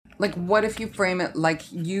Like, what if you frame it like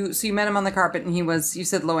you met him on the carpet and you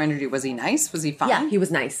said low energy. Was he nice? Was he fun? Yeah, he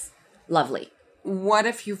was nice. Lovely. What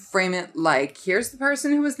if you frame it like, here's the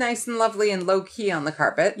person who was nice and lovely and low key on the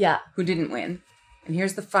carpet. Yeah. Who didn't win. And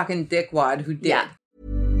here's the fucking dickwad who did. Yeah.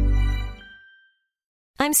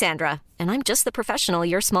 I'm Sandra, and I'm just the professional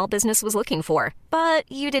your small business was looking for. But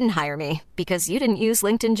you didn't hire me because you didn't use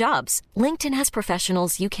LinkedIn Jobs. LinkedIn has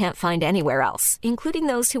professionals you can't find anywhere else, including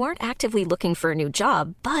those who aren't actively looking for a new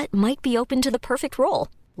job, but might be open to the perfect role,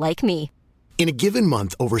 like me. In a given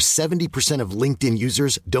month, over 70% of LinkedIn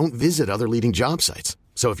users don't visit other leading job sites.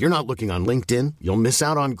 So if you're not looking on LinkedIn, you'll miss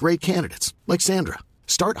out on great candidates like Sandra.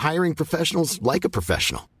 Start hiring professionals like a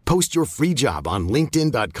professional. Post your free job on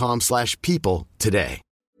linkedin.com/people today.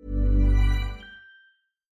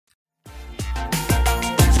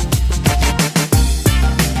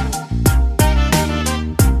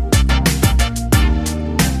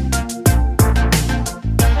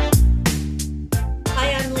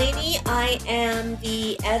 I am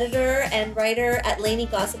the editor and writer at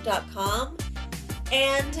LaineyGossip.com,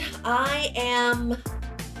 and I am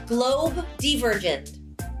Globe Divergent.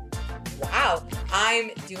 Wow.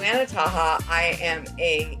 I'm Duana Taha. I am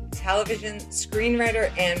a television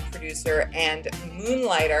screenwriter and producer and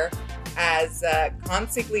moonlighter as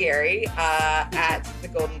consigliere at the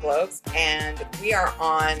Golden Globes, and we are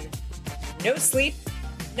on No Sleep,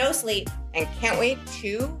 and can't wait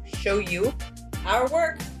to show you our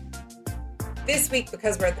work. This week,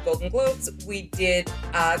 because we're at the Golden Globes, we did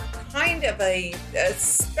kind of a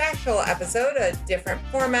special episode, a different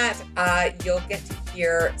format. You'll get to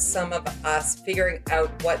hear some of us figuring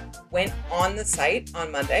out what went on the site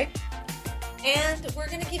on Monday. And we're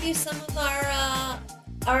going to give you some of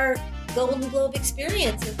our Golden Globe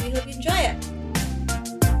experience, and we hope you enjoy it.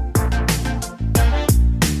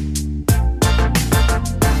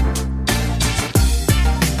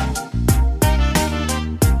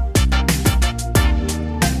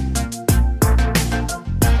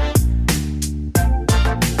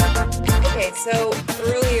 So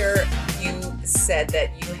earlier you said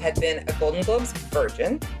that you had been a Golden Globes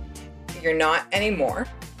virgin. You're not anymore.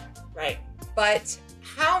 Right. But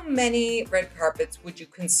how many red carpets would you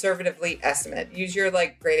conservatively estimate? Use your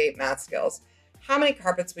grade 8 math skills. How many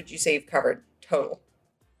carpets would you say you've covered total?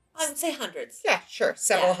 I would say hundreds. Yeah, sure.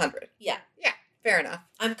 Several hundred. Yeah. Yeah, fair enough.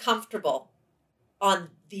 I'm comfortable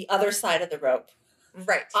on the other side of the rope.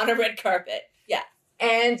 Right. On a red carpet. Yeah.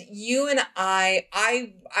 And you and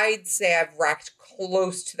I'd say I've racked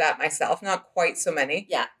close to that myself. Not quite so many.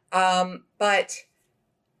 Yeah. But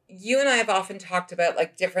you and I have often talked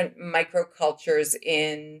about different microcultures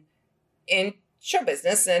in show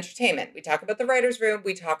business and entertainment. We talk about the writer's room.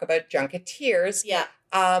 We talk about junketeers. Yeah.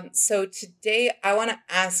 So today I want to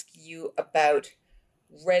ask you about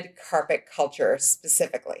red carpet culture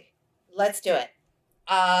specifically. Let's do it.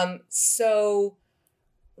 So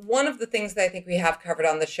one of the things that I think we have covered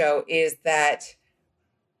on the show is that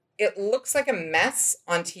it looks like a mess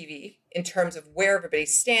on TV in terms of where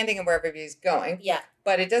everybody's standing and where everybody's going. Yeah.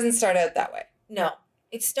 But it doesn't start out that way. No.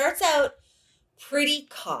 It starts out pretty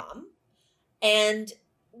calm. And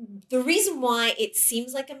the reason why it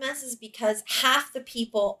seems like a mess is because half the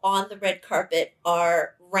people on the red carpet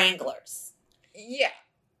are wranglers. Yeah.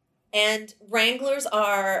 And wranglers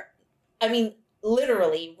are,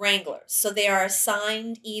 literally wranglers. So they are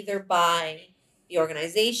assigned either by the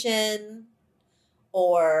organization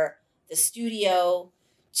or the studio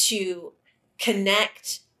to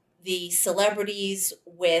connect the celebrities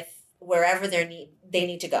with wherever they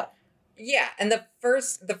need to go. Yeah, and the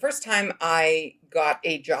first time I got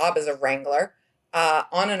a job as a wrangler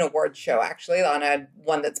on an award show, actually, on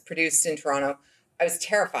one that's produced in Toronto, I was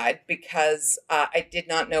terrified because I did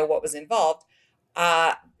not know what was involved.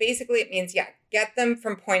 Basically, it means, get them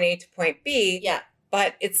from point A to point B. Yeah.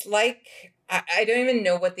 But it's like, I don't even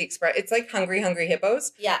know what the express, it's like hungry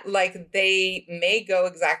hippos. Yeah. They may go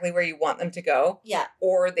exactly where you want them to go. Yeah.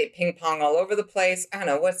 Or they ping pong all over the place. I don't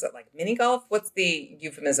know, what's it, mini golf? What's the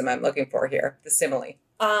euphemism I'm looking for here? The simile.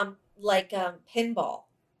 Pinball.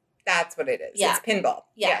 That's what it is. Yeah. It's pinball.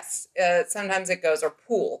 Yeah. Yes. Sometimes it goes, or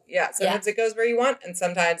pool. Yeah. Sometimes it goes where you want, and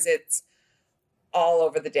sometimes it's all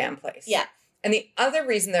over the damn place. Yeah. And the other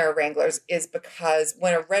reason there are wranglers is because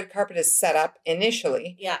when a red carpet is set up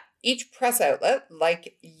initially, each press outlet,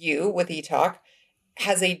 like you with eTalk,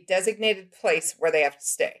 has a designated place where they have to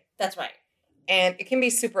stay. That's right. And it can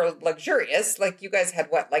be super luxurious. You guys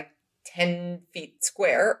had 10 feet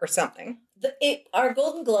square or something. Our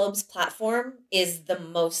Golden Globes platform is the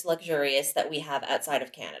most luxurious that we have outside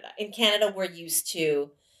of Canada. In Canada, we're used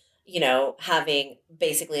to, having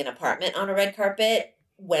basically an apartment on a red carpet.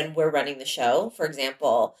 when we're running the show. For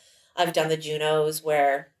example, I've done the Junos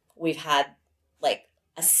where we've had like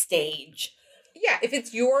a stage. Yeah, if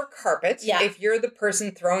it's your carpet, Yeah. if you're the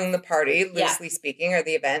person throwing the party, loosely speaking, or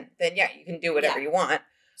the event, then yeah, you can do whatever you want.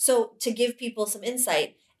 So to give people some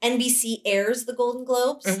insight, NBC airs the Golden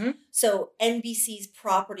Globes. Mm-hmm. So NBC's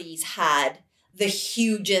properties had the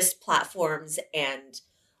hugest platforms and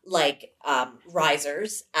like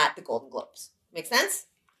risers at the Golden Globes. Make sense?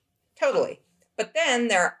 Totally. But then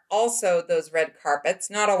there are also those red carpets,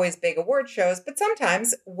 not always big award shows, but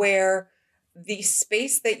sometimes where the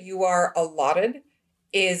space that you are allotted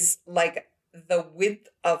is like the width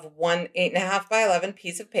of one 8.5 by 11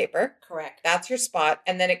 piece of paper. Correct. That's your spot.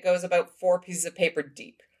 And then it goes about 4 pieces of paper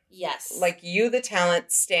deep. Yes. Like you, the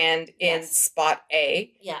talent, stand in spot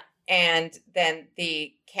A. Yeah. And then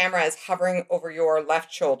the camera is hovering over your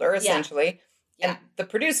left shoulder, essentially. Yeah. And the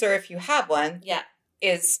producer, if you have one, Yeah.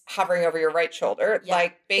 is hovering over your right shoulder. Yeah.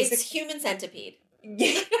 Like It's human centipede.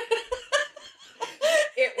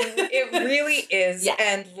 It really is. Yeah.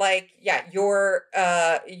 And like, yeah,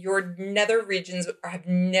 your nether regions have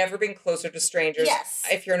never been closer to strangers. Yes.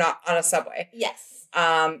 If you're not on a subway. Yes.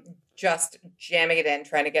 Just jamming it in,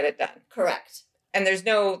 trying to get it done. Correct. And there's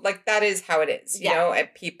no, like, that is how it is, you know, and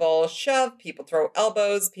people shove, people throw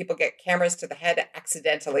elbows, people get cameras to the head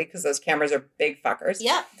accidentally because those cameras are big fuckers.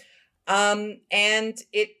 Yeah. And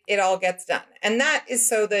it all gets done. And that is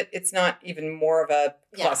so that it's not even more of a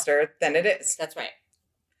cluster than it is. That's right.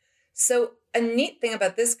 So a neat thing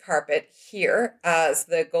about this carpet here, so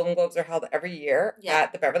the Golden Globes are held every year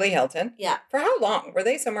at the Beverly Hilton. Yeah. For how long? Were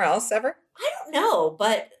they somewhere else ever? I don't know,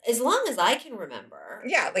 but as long as I can remember.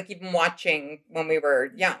 Yeah, like even watching when we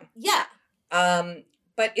were young. Yeah.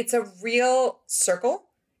 But it's a real circle.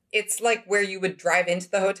 It's like where you would drive into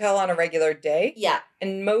the hotel on a regular day. Yeah.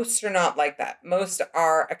 And most are not like that. Most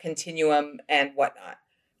are a continuum and whatnot.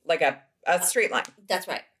 Like a straight line. That's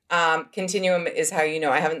right. Continuum is how you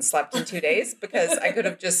know I haven't slept in 2 days because I could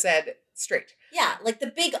have just said straight. Yeah, like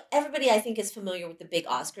everybody I think is familiar with the big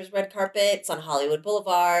Oscars red carpet. It's on Hollywood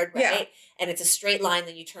Boulevard, right? Yeah. And it's a straight line,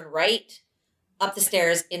 then you turn right up the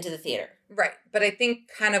stairs into the theater. Right. But I think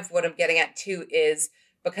kind of what I'm getting at too is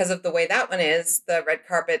because of the way that one is, the red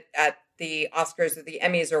carpet at the Oscars or the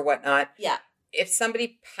Emmys or whatnot. Yeah. If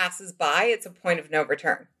somebody passes by, it's a point of no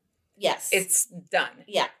return. Yes. It's done.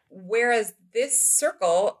 Yeah. Whereas this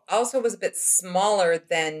circle also was a bit smaller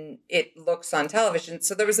than it looks on television.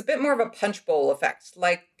 So there was a bit more of a punch bowl effect.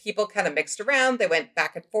 Like people kind of mixed around. They went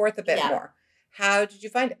back and forth a bit more. How did you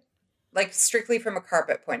find it? Like strictly from a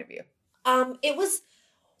carpet point of view. It was,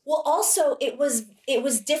 well, also it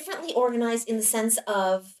was differently organized in the sense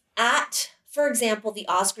of for example, the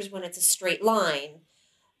Oscars, when it's a straight line,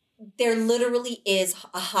 there literally is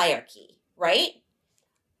a hierarchy, right?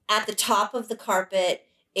 At the top of the carpet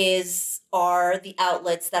are the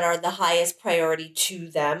outlets that are the highest priority to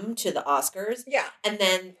them, to the Oscars. Yeah. And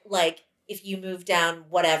then, like, if you move down,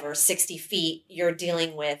 60 feet, you're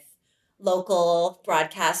dealing with local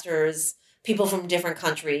broadcasters, people from different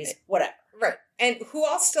countries, whatever. Right. And who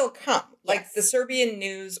all still come. Like the Serbian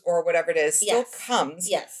news or whatever it is still comes.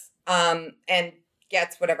 Yes. And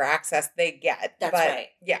gets whatever access they get. That's right.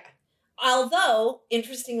 Yeah. Although,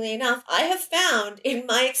 interestingly enough, I have found in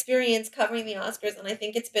my experience covering the Oscars, and I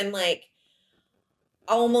think it's been like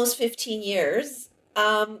almost 15 years,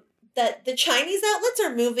 that the Chinese outlets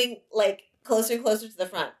are moving like closer and closer to the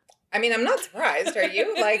front. I mean, I'm not surprised. Are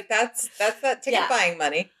you? Like, that's that ticket buying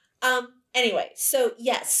money. Anyway, so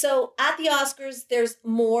yes. So at the Oscars, there's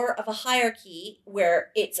more of a hierarchy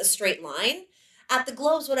where it's a straight line. At the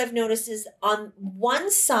Globes, what I've noticed is on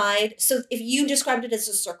one side, so if you described it as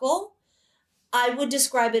a circle, I would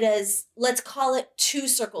describe it as, let's call it 2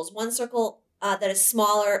 circles. One circle that is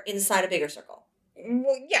smaller inside a bigger circle.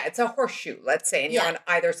 Well, yeah, it's a horseshoe, let's say, and you're on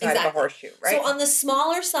either side of a horseshoe, right? So on the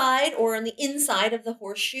smaller side or on the inside of the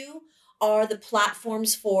horseshoe are the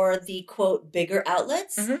platforms for the, quote, bigger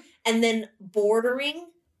outlets. Mm-hmm. And then bordering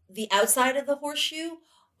the outside of the horseshoe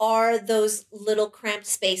are those little cramped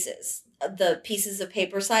spaces, the pieces of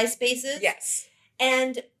paper size spaces. Yes.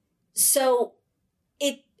 And so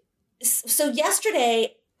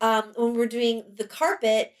yesterday, when we were doing the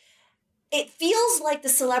carpet, it feels like the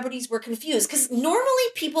celebrities were confused because normally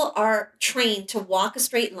people are trained to walk a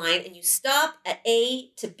straight line and you stop at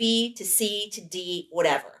A to B to C to D,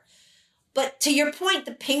 whatever. But to your point,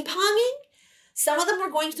 the ping-ponging, some of them were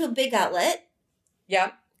going to a big outlet.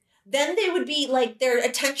 Yeah. Then they would be like, their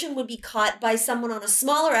attention would be caught by someone on a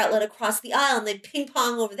smaller outlet across the aisle and they'd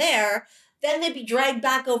ping-pong over there. Then they'd be dragged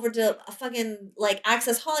back over to a fucking like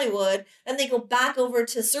Access Hollywood. Then they go back over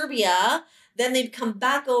to Serbia. Then they'd come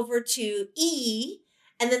back over to E.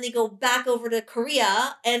 and then they go back over to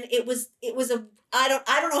Korea, and it was a I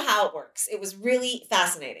don't know how it works. It was really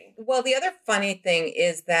fascinating. Well, the other funny thing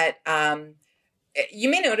is that you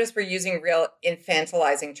may notice we're using real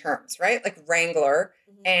infantilizing terms, right? Like Wrangler,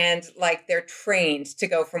 and like they're trained to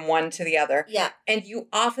go from one to the other. Yeah. And you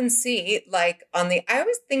often see like I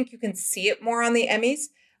always think you can see it more on the Emmys,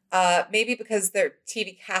 maybe because their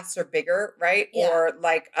TV casts are bigger, right? Yeah. Or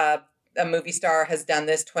like a movie star has done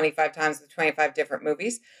this 25 times with 25 different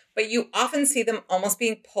movies. But you often see them almost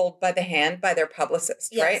being pulled by the hand by their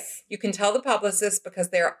publicist, Yes. right? You can tell the publicist because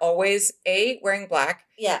they're always A, wearing black,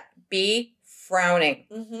 Yeah. B, frowning.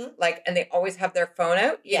 Mm-hmm. Like, and they always have their phone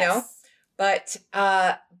out, you know? But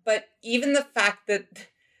even the fact that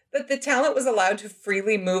the talent was allowed to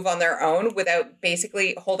freely move on their own without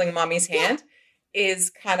basically holding mommy's hand is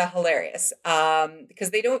kind of hilarious. Because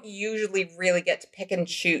they don't usually really get to pick and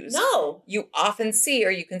choose. No. You often see,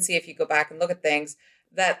 or you can see if you go back and look at things,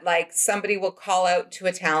 that like somebody will call out to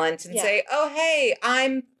a talent and say, oh, hey,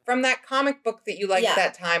 I'm from that comic book that you liked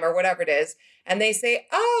that time or whatever it is. And they say,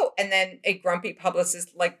 oh, and then a grumpy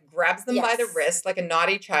publicist like grabs them by the wrist like a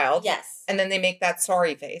naughty child. Yes. And then they make that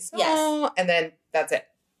sorry face. Yes. Oh, and then that's it.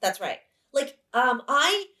 That's right. Like,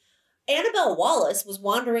 Annabelle Wallis was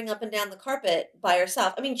wandering up and down the carpet by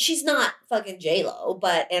herself. I mean, she's not fucking J-Lo,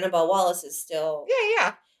 but Annabelle Wallis is still...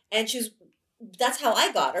 Yeah. And that's how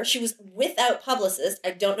I got her. She was without publicist.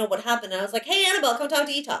 I don't know what happened. I was like, hey, Annabelle, come talk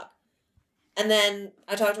to E-Talk. And then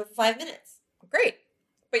I talked to her for 5 minutes. Great.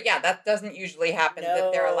 But yeah, that doesn't usually happen,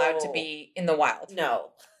 that they're allowed to be in the wild.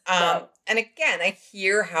 No. And again, I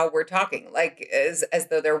hear how we're talking, like as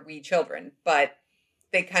though they're wee children, but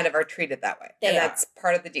they kind of are treated that way. That's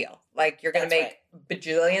part of the deal. Like you're going to make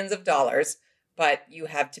bajillions of dollars, but you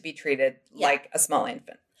have to be treated like a small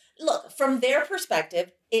infant. Look, from their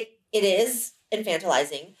perspective, it is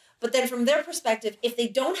infantilizing. But then from their perspective, if they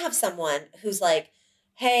don't have someone who's like,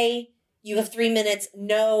 hey, you have 3 minutes.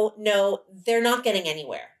 No, they're not getting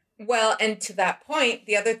anywhere. Well, and to that point,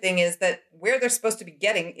 the other thing is that where they're supposed to be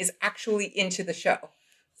getting is actually into the show.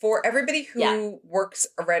 For everybody who works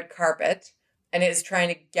a red carpet and is trying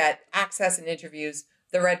to get access and interviews,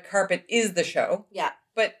 the red carpet is the show. Yeah.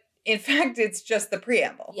 But in fact, it's just the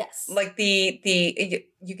preamble. Yes. Like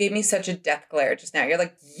you gave me such a death glare just now. You're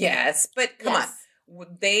like, yes, but come on.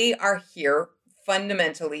 They are here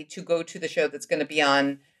fundamentally to go to the show that's going to be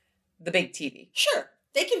on the big TV. Sure.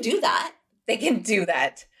 They can do that. They can do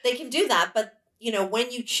that. They can do that. But,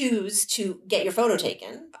 when you choose to get your photo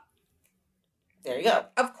taken, there you go.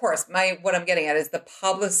 Of course. What I'm getting at is the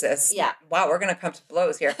publicist. Yeah. Wow, we're going to come to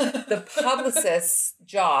blows here. The publicist's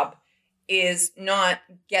job is not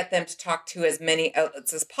get them to talk to as many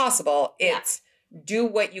outlets as possible. It's do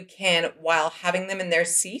what you can while having them in their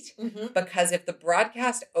seat. Mm-hmm. Because if the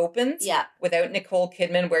broadcast opens without Nicole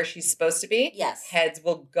Kidman where she's supposed to be, heads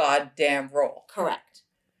will goddamn roll. Correct.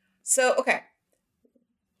 So, okay.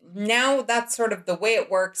 Now that's sort of the way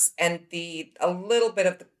it works and a little bit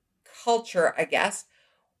of the culture, I guess.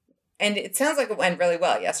 And it sounds like it went really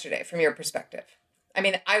well yesterday from your perspective. I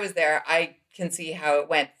mean, I was there. I can see how it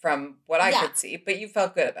went from what I could see, but you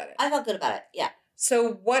felt good about it. I felt good about it, yeah.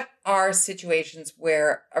 So what are situations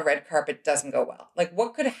where a red carpet doesn't go well? Like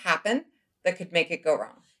what could happen that could make it go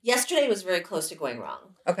wrong? Yesterday was very close to going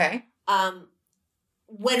wrong. Okay.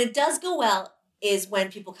 When it does go well is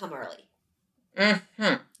when people come early.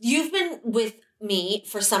 Mm-hmm. You've been with me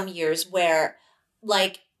for some years where,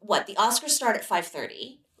 the Oscars start at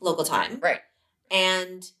 5:30 local time. Right.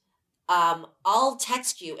 And I'll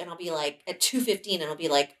text you and I'll be like, at 2:15 and I'll be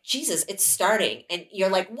like, Jesus, it's starting. And you're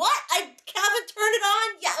like, what? I haven't turned it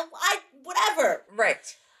on? Yeah, whatever.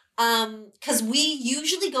 Right. Because we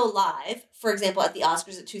usually go live, for example, at the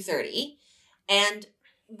Oscars at 2:30. And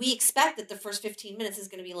we expect that the first 15 minutes is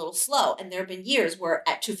going to be a little slow. And there have been years where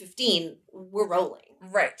at 2:15, we're rolling.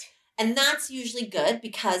 Right. And that's usually good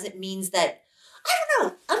because it means that, I don't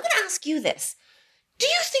know, I'm going to ask you this. Do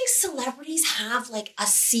you think celebrities have a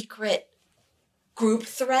secret group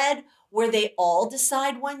thread where they all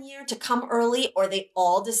decide one year to come early or they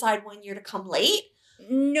all decide one year to come late?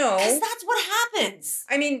 No. Because that's what happens.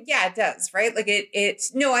 I mean, yeah, it does, right? Like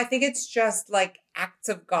no, I think it's just like acts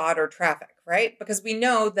of God or traffic, right? Because we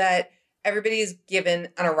know that everybody is given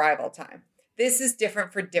an arrival time. This is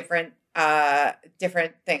different for different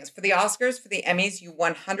things. For the Oscars, for the Emmys, you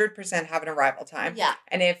 100% have an arrival time. Yeah.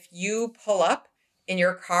 And if you pull up in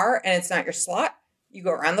your car and it's not your slot, you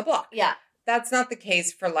go around the block. Yeah. That's not the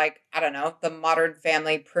case for I don't know, the Modern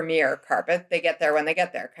Family premiere carpet. They get there when they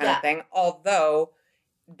get there kind of thing. Although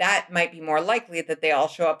that might be more likely that they all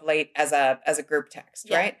show up late as a group text,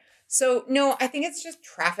 right? So, no, I think it's just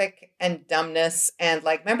traffic and dumbness. And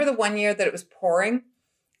like, remember the one year that it was pouring?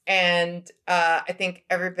 And I think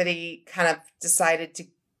everybody kind of decided to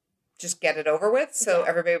just get it over with. So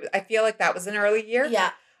I feel like that was an early year.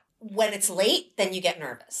 Yeah. When it's late, then you get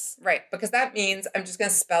nervous. Right. Because that means, I'm just going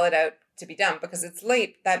to spell it out to be dumb, because it's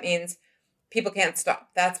late. That means people can't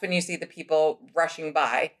stop. That's when you see the people rushing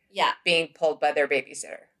by. Yeah. Being pulled by their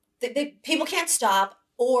babysitter. People can't stop,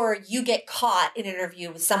 or you get caught in an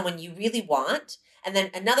interview with someone you really want, and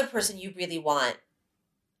then another person you really want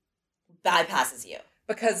bypasses you.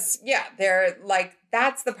 Because, yeah, they're like,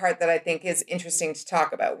 that's the part that I think is interesting to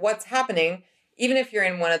talk about. What's happening, even if you're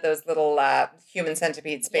in one of those little human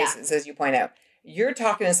centipede spaces, as you point out, you're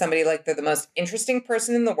talking to somebody like they're the most interesting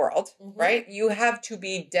person in the world, right? You have to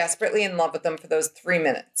be desperately in love with them for those 3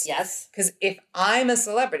 minutes. Yes. Because if I'm a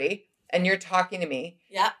celebrity and you're talking to me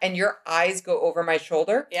and your eyes go over my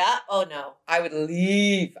shoulder, oh no, I would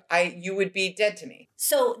leave. You would be dead to me.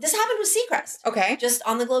 So this happened with Seacrest. Okay. Just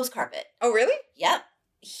on the Globes carpet. Oh, really? Yep.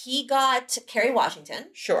 He got Kerry Washington.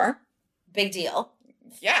 Sure. Big deal.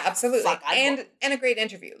 Yeah, absolutely. And a great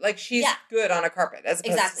interview. Like, she's good on a carpet as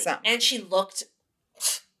opposed to some. And she looked,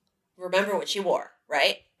 remember what she wore,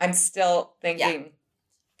 right? I'm still thinking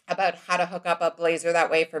about how to hook up a blazer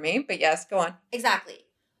that way for me. But yes, go on. Exactly.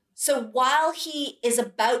 So while he is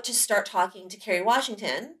about to start talking to Kerry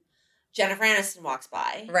Washington, Jennifer Aniston walks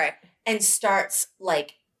by. Right. And starts,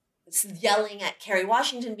 like, yelling at Kerry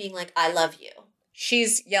Washington, being like, I love you.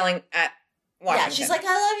 She's yelling at Washington. Yeah, she's like,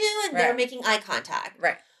 I love you. And they're making eye contact.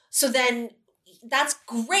 Right. So then that's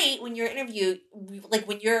great when you're interviewed, like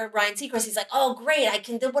when you're Ryan Seacrest, he's like, oh, great.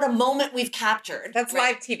 What a moment we've captured. That's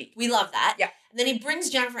live TV. We love that. Yeah. And then he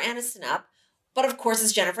brings Jennifer Aniston up, but of course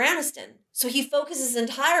it's Jennifer Aniston. So he focuses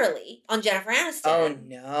entirely on Jennifer Aniston. Oh,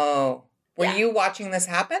 no. Were you watching this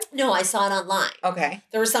happen? No, I saw it online. Okay.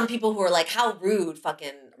 There were some people who were like, how rude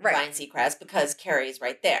fucking Ryan Seacrest, because Kerry's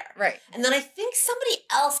right there. Right. And then I think somebody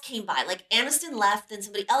else came by. Like Aniston left, then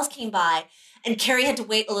somebody else came by, and Kerry had to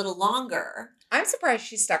wait a little longer. I'm surprised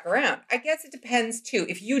she stuck around. I guess it depends, too.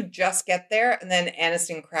 If you just get there and then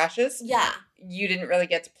Aniston crashes, you didn't really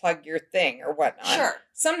get to plug your thing or whatnot. Sure.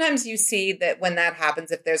 Sometimes you see that when that happens,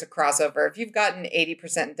 if there's a crossover, if you've gotten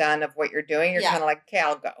 80% done of what you're doing, you're kind of like, okay,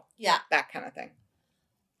 I'll go. Yeah. That kind of thing.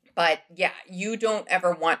 But yeah, you don't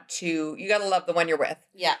ever want to, you got to love the one you're with.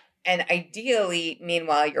 Yeah. And ideally,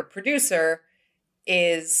 meanwhile, your producer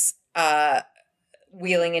is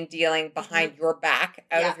wheeling and dealing behind your back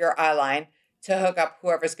out of your eye line to hook up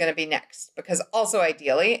whoever's going to be next. Because also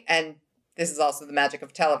ideally, and this is also the magic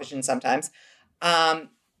of television sometimes,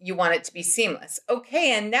 you want it to be seamless.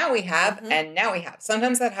 Okay, and now we have, and now we have.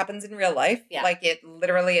 Sometimes that happens in real life. Yeah. Like it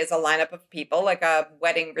literally is a lineup of people, like a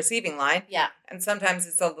wedding receiving line. Yeah. And sometimes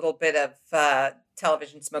it's a little bit of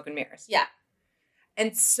television smoke and mirrors. Yeah.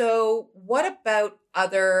 And so what about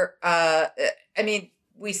other,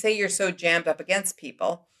 we say you're so jammed up against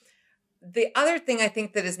people. The other thing I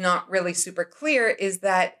think that is not really super clear is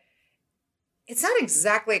that it's not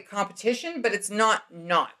exactly a competition, but it's not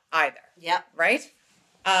either. Yep. Right?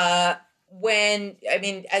 As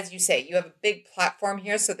you say, you have a big platform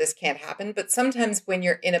here, so this can't happen. But sometimes when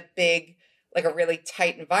you're in a big, like a really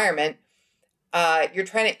tight environment, you're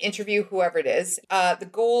trying to interview whoever it is. The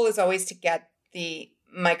goal is always to get the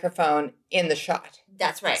microphone in the shot.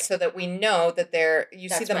 That's right. So that we know that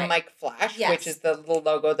see the mic flash, which is the little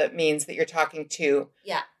logo that means that you're talking to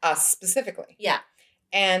us specifically. Yeah.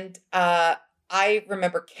 And I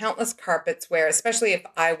remember countless carpets where, especially if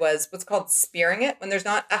I was what's called spearing it, when there's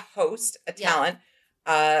not a host, a talent,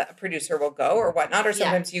 a producer will go or whatnot, or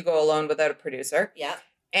sometimes you go alone without a producer. Yeah.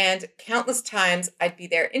 And countless times I'd be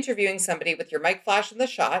there interviewing somebody with your mic flash in the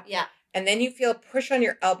shot. Yeah. And then you feel a push on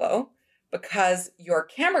your elbow because your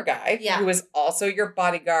camera guy, who is also your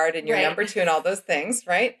bodyguard and your number two and all those things,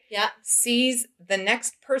 right? Yeah. Sees the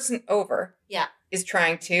next person over. Yeah. Is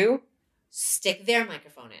trying to stick their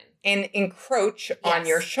microphone in. And encroach on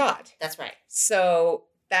your shot. That's right. So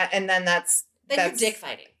that's you're dick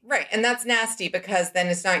fighting. Right. And that's nasty because then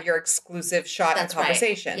it's not your exclusive shot and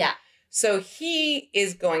conversation. Right. Yeah. So he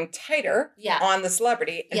is going tighter on the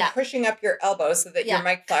celebrity and pushing up your elbow so that your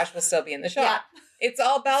mic flash will still be in the shot. Yeah. It's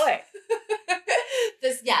all ballet.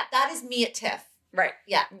 That is me at TIFF. Right.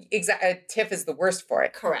 Yeah. Exactly. TIFF is the worst for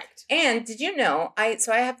it. Correct. And did you know, I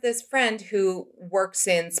have this friend who works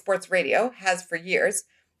in sports radio, has for years,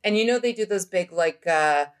 and they do those big like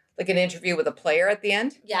an interview with a player at the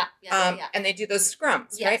end. Yeah. And they do those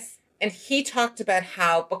scrums, yes. right? And he talked about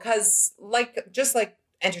how, because just like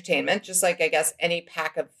entertainment, just like I guess any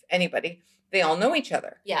pack of anybody, they all know each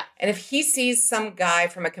other. Yeah. And if he sees some guy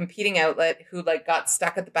from a competing outlet who like got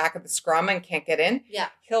stuck at the back of the scrum and can't get in, Yeah.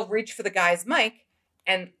 he'll reach for the guy's mic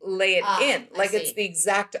and lay it in. I Like see. it's the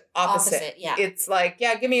exact opposite. Yeah. It's like,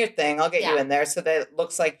 yeah, give me your thing. I'll get you Yeah. in there so that it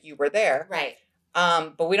looks like you were there. Right.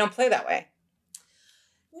 But we don't play that way.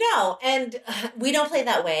 No, and we don't play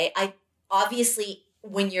that way. I obviously,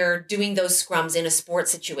 when you're doing those scrums in a sports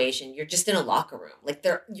situation, you're just in a locker room. Like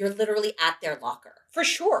you're literally at their locker. For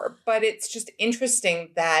sure. But it's just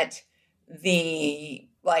interesting that the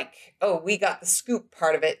like, oh, we got the scoop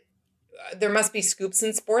part of it. There must be scoops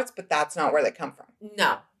in sports, but that's not where they come from.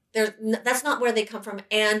 No, that's not where they come from.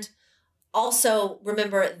 And also,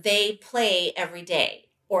 remember, they play every day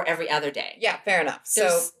or every other day. Yeah, fair enough.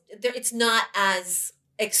 So it's not as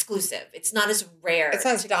exclusive. It's not as rare. it's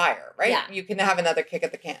not as dire, right? Yeah. You can have another kick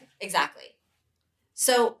at the can. Exactly.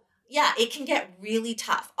 So, yeah, it can get really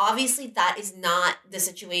tough. Obviously, that is not the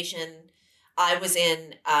situation I was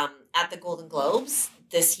in at the Golden Globes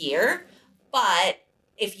this year. But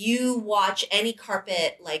if you watch any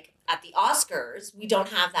carpet, like at the Oscars, we don't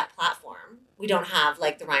have that platform. We don't have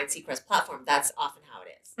like the Ryan Seacrest platform. That's often how it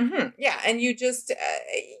is. Mm-hmm. Yeah, and you just,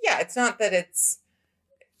 it's not that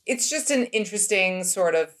it's just an interesting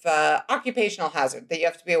sort of occupational hazard that you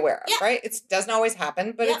have to be aware of, Yeah. right? It doesn't always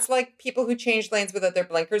happen, but Yeah. it's like people who change lanes without their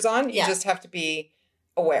blinkers on. You Yeah. just have to be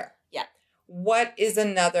aware. Yeah. What is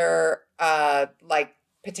another like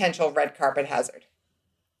potential red carpet hazard?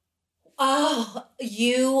 Oh,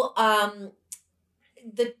 you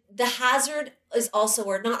the hazard is also,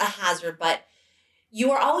 or not a hazard, but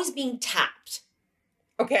you are always being tapped.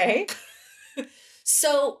 Okay.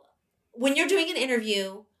 So when you're doing an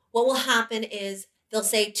interview, what will happen is they'll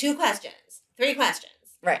say 2 questions, 3 questions,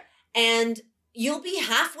 Right. and you'll be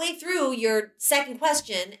halfway through your second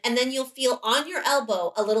question, and then you'll feel on your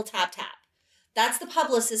elbow a little tap tap. That's the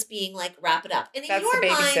publicist being like, wrap it up. And in That's your the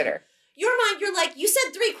mind, babysitter. you're like, you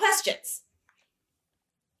said 3 questions.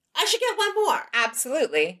 I should get one more.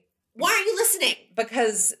 Absolutely. Why aren't you listening?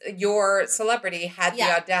 Because your celebrity had the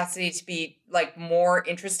Yeah. audacity to be like more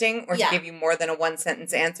interesting or to Yeah. give you more than a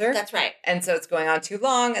 1-sentence answer. That's right. And so it's going on too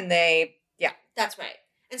long and That's right.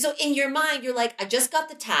 And so in your mind, you're like, I just got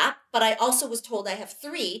the tap, but I also was told I have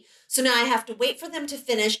 3. So now I have to wait for them to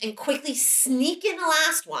finish and quickly sneak in a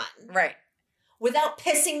last one right. without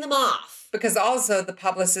pissing them off. Because also the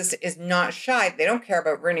publicist is not shy. They don't care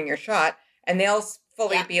about ruining your shot. And they'll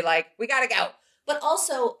fully Yeah. be like, we got to go. But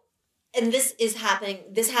also, and this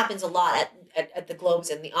happens a lot at the Globes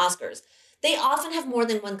and the Oscars. They often have more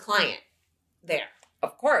than one client there.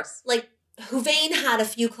 Of course. Like Houvain had a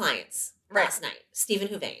few clients Right. last night, Stephen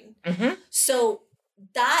Houvain. Mm-hmm. So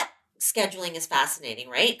that scheduling is fascinating,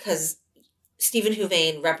 right? Because Stephen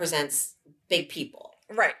Houvain represents big people.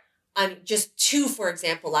 Right. Just 2, for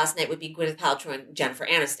example, last night would be Gwyneth Paltrow and Jennifer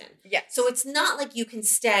Aniston. Yes. So it's not like you can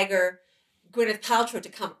stagger Gwyneth Paltrow to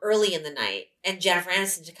come early in the night and Jennifer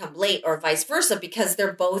Aniston to come late or vice versa because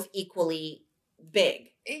they're both equally big.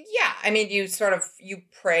 Yeah. I mean, you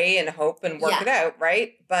pray and hope and work Yeah. it out,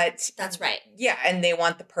 right? But That's right. yeah, and they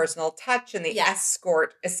want the personal touch and the Yeah.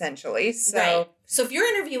 escort essentially. So Right. So if you're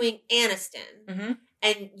interviewing Aniston Mhm.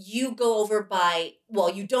 and you go over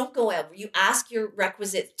you don't go over, you ask your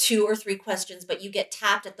requisite 2 or 3 questions, but you get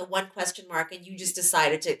tapped at the 1 question mark and you just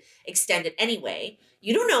decided to extend it anyway.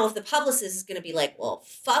 You don't know if the publicist is going to be like, well,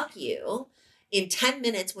 fuck you. In 10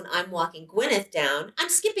 minutes when I'm walking Gwyneth down, I'm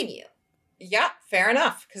skipping you. yeah, fair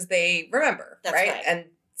enough. Because they remember, That's right? right. And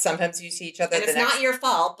sometimes you see each other And the it's next not your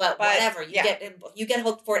fault, but whatever. You yeah. get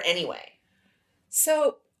hooked for it anyway.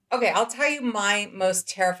 So, okay, I'll tell you my most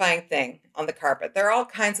terrifying thing on the carpet. There are all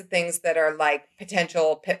kinds of things that are like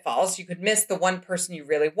potential pitfalls. You could miss the one person you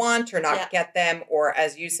really want or not Yeah. get them, or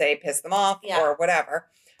as you say, piss them off Yeah. or whatever.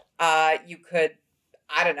 You could,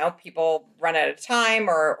 I don't know, people run out of time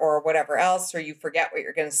or whatever else, or you forget what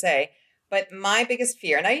you're going to say. But my biggest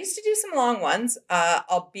fear, and I used to do some long ones,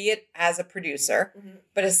 albeit as a producer, Mhm.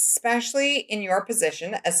 but especially in your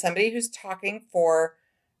position as somebody who's talking for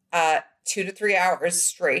 2 to 3 hours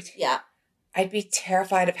straight, Yeah. I'd be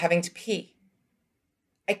terrified of having to pee.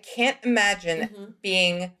 I can't imagine Mhm.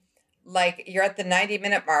 being like you're at the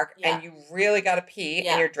 90-minute mark Yeah. and you really got to pee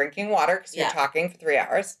Yeah. and you're drinking water because you're Yeah. talking for 3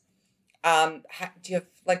 hours. Do you have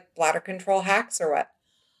like bladder control hacks or what?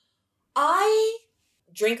 I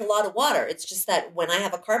drink a lot of water. It's just that when I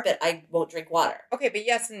have a carpet, I won't drink water. Okay, but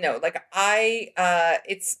yes and no. Like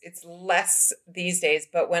it's less these days,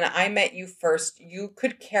 but when I met you first, you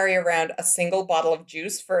could carry around a single bottle of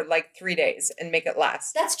juice for like 3 days and make it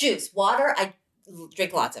last. That's juice. Water, I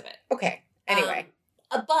drink lots of it. Okay. Anyway.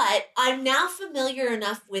 But I'm now familiar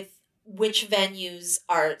enough with which venues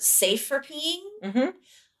are safe for peeing. Mm-hmm.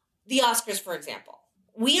 The Oscars, for example.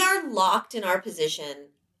 We are locked in our position.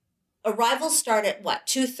 Arrivals start at what,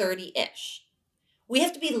 2:30-ish. We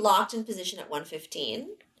have to be locked in position at 1:15,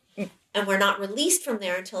 and we're not released from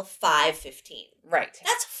there until 5:15. Right.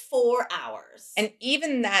 That's 4 hours. And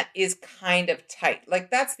even that is kind of tight. Like,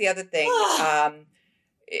 that's the other thing.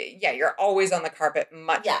 Yeah, you're always on the carpet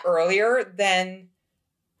much earlier than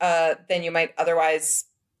you might otherwise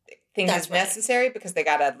think is necessary, because they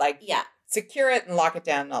gotta secure it and lock it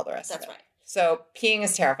down and all the rest of it. That's right. So peeing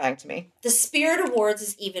is terrifying to me. The Spirit Awards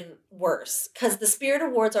is even worse, because the Spirit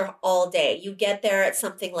Awards are all day. You get there at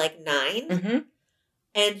something like 9,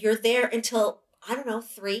 and you're there until, I don't know,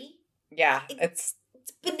 3. Yeah, it's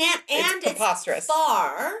banana, and it's preposterous. It's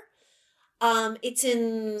far. It's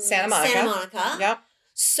in Santa Monica. Yep.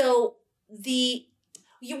 So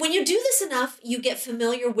when you do this enough, you get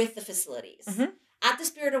familiar with the facilities. At the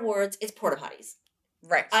Spirit Awards, it's porta potties.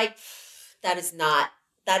 Right. That is not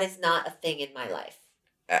a thing in my life.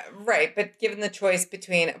 Right, but given the choice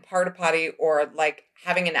between a porta potty or like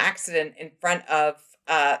having an accident in front of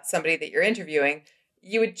somebody that you're interviewing,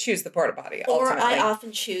 you would choose the porta potty. Or I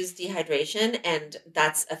often choose dehydration, and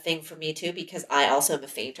that's a thing for me too, because I also am a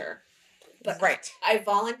fainter. But right. I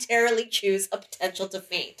voluntarily choose a potential to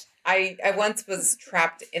faint. I once was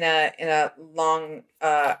trapped in a long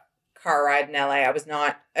car ride in LA.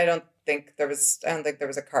 I don't think there was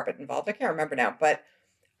a carpet involved. I can't remember now, but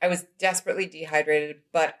I was desperately dehydrated,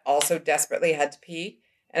 but also desperately had to pee,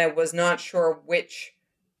 and I was not sure which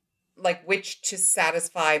to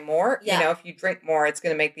satisfy more. Yeah. You know, if you drink more, it's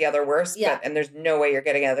going to make the other worse. Yeah. And there's no way you're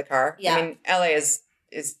getting out of the car. Yeah. I mean, LA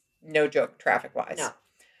is no joke traffic wise. No.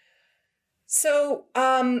 So,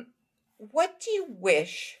 what do you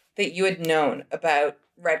wish that you had known about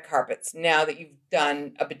red carpets now that you've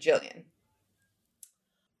done a bajillion?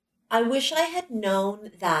 I wish I had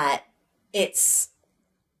known that it's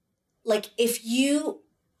like I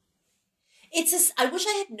wish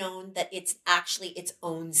I had known that it's actually its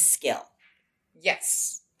own skill.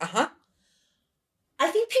 Yes. I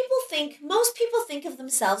think most people think of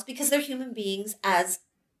themselves, because they're human beings, as,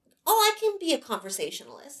 I can be a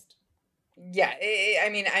conversationalist. Yeah. I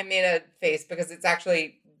mean, I made a face because it's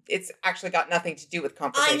actually got nothing to do with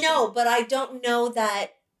conversation. I know, but I don't know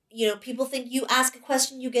that, people think you ask a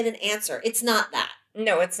question, you get an answer. It's not that.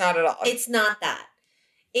 No, it's not at all. It's not that.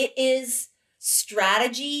 It is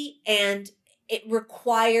strategy, and it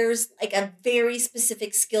requires like a very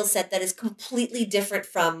specific skill set that is completely different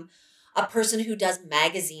from a person who does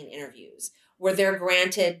magazine interviews where they're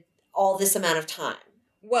granted all this amount of time.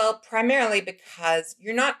 Well, primarily because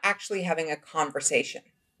you're not actually having a conversation.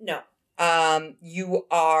 No.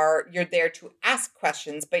 You're there to ask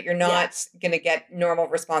questions, but you're not going to get normal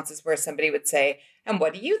responses where somebody would say, "And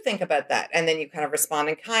what do you think about that?" And then you kind of respond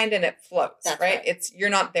in kind, and it floats, right?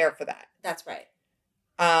 You're not there for that. That's right.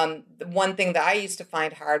 The one thing that I used to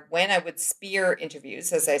find hard when I would spear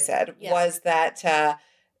interviews, as I said, was that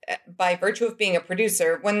by virtue of being a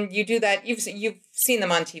producer, when you do that, you've seen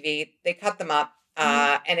them on TV, they cut them up,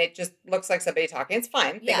 and it just looks like somebody talking. It's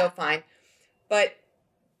fine. They go fine. But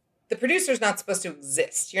the producer's not supposed to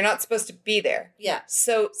exist. You're not supposed to be there. Yeah.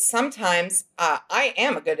 So sometimes I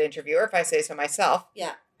am a good interviewer, if I say so myself.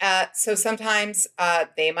 Yeah. So sometimes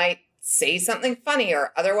they might say something funny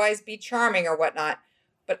or otherwise be charming or whatnot,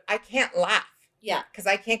 but I can't laugh. Yeah. Because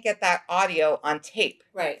I can't get that audio on tape.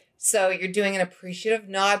 Right. So you're doing an appreciative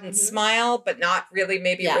nod and smile, but not really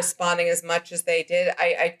maybe responding as much as they did.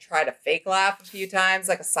 I try to fake laugh a few times,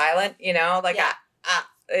 like a silent,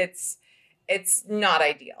 it's not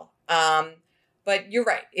ideal. But you're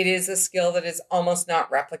right. It is a skill that is almost not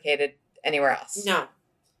replicated anywhere else. No.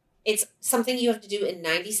 It's something you have to do in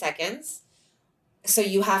 90 seconds. So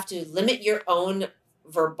you have to limit your own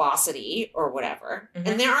verbosity or whatever.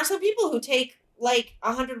 And there are some people who take like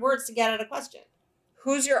 100 words to get at a question.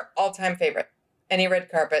 Who's your all-time favorite? Any red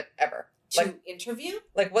carpet ever? To interview?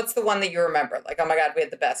 Like, what's the one that you remember? Like, oh my God, we had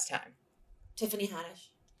the best time. Tiffany Haddish.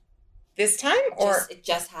 This time? Or it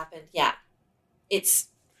just happened. Yeah.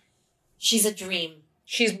 She's a dream.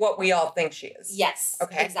 She's what we all think she is. Yes.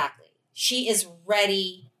 Okay. Exactly. She is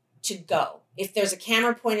ready to go. If there's a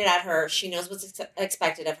camera pointed at her, she knows what's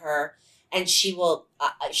expected of her, and she'll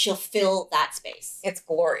fill that space. It's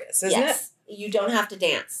glorious, isn't it? You don't have to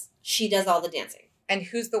dance. She does all the dancing. And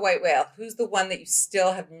who's the white whale? Who's the one that you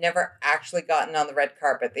still have never actually gotten on the red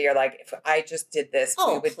carpet that you're like, if I just did this,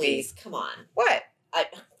 we would please, come on. What?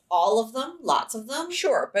 All of them? Lots of them?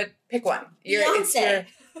 Sure, but pick one. Beyonce.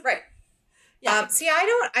 Right. Yeah.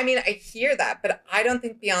 I hear that, but I don't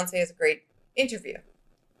think Beyonce is a great interview.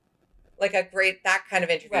 like that kind of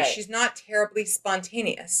interview. Right. She's not terribly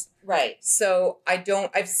spontaneous. Right. So she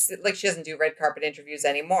doesn't do red carpet interviews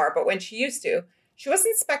anymore, but when she used to, she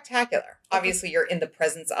wasn't spectacular. Obviously you're in the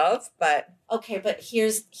presence of, but. Okay, but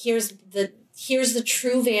here's the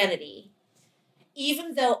true vanity.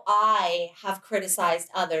 Even though I have criticized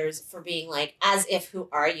others for being like, as if, who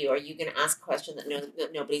are you? Are you going to ask a question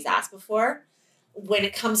that nobody's asked before? When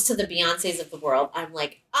it comes to the Beyoncés of the world, I'm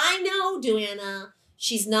like, I know, Duana.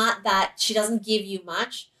 She's not that, she doesn't give you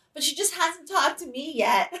much, but she just hasn't talked to me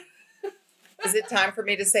yet. Is it time for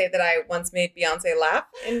me to say that I once made Beyonce laugh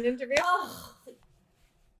in an interview? Oh.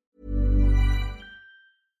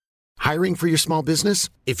 Hiring for your small business?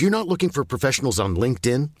 If you're not looking for professionals on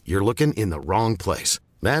LinkedIn, you're looking in the wrong place.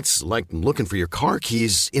 That's like looking for your car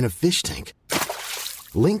keys in a fish tank.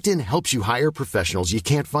 LinkedIn helps you hire professionals you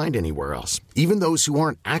can't find anywhere else, even those who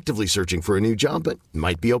aren't actively searching for a new job but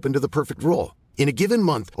might be open to the perfect role. In a given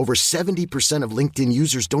month, over 70% of LinkedIn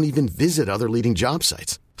users don't even visit other leading job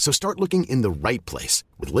sites. So start looking in the right place.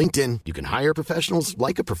 With LinkedIn, you can hire professionals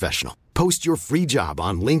like a professional. Post your free job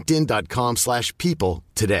on linkedin.com/people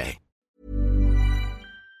today.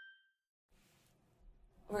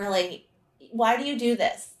 Really, why do you do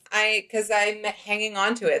this? Because I'm hanging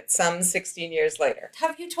on to it some 16 years later.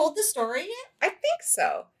 Have you told the story yet? I think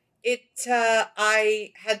so.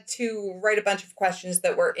 I had to write a bunch of questions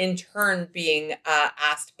that were in turn being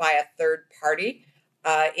asked by a third party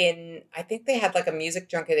I think they had like a music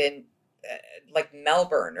junket in like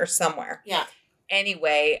Melbourne or somewhere. Yeah.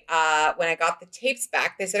 Anyway, when I got the tapes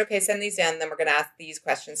back, they said, okay, send these in. Then we're going to ask these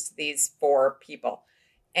questions to these 4 people.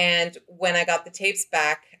 And when I got the tapes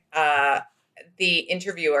back, the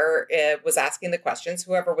interviewer was asking the questions,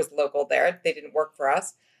 whoever was local there. They didn't work for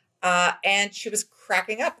us. And she was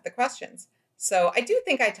cracking up at the questions. So I do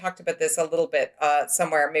think I talked about this a little bit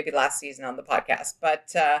somewhere, maybe last season on the podcast,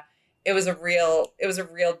 but it was a real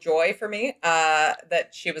joy for me that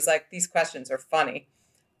she was like, these questions are funny.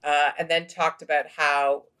 And then talked about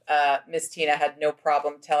how Miss Tina had no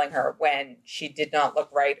problem telling her when she did not look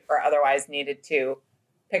right or otherwise needed to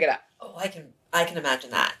pick it up. Oh, I can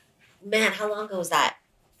imagine that. Man, how long ago was that?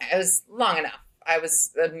 It was long enough. I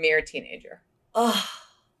was a mere teenager. Oh,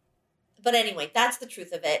 but anyway, that's the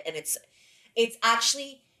truth of it. And it's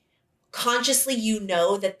actually consciously,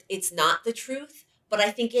 that it's not the truth, but I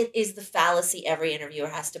think it is the fallacy every interviewer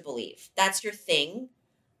has to believe. That's your thing.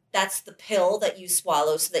 That's the pill that you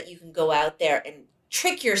swallow so that you can go out there and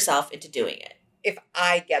trick yourself into doing it. If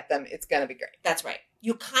I get them, it's going to be great. That's right.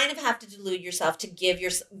 You kind of have to delude yourself to give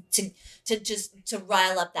to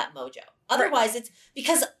rile up that mojo. Otherwise, It's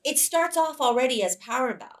because it starts off already as power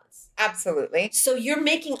imbalance. Absolutely. So you're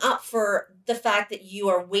making up for the fact that you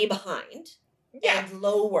are way behind and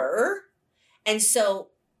lower. And so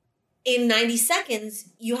in 90 seconds,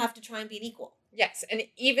 you have to try and be an equal. Yes. And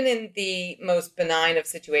even in the most benign of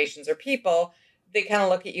situations or people, they kind of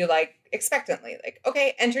look at you like expectantly, like,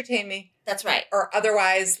 okay, entertain me. That's right. Or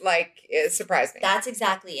otherwise, like, surprise me. That's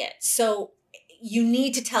exactly it. So you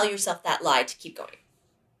need to tell yourself that lie to keep going.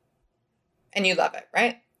 And you love it,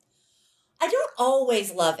 right? I don't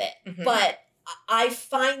always love it, Mm-hmm. but I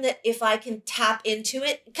find that if I can tap into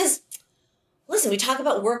it, because listen, we talk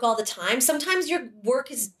about work all the time. Sometimes your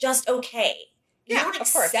work is just okay. You don't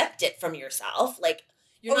accept it from yourself. Like,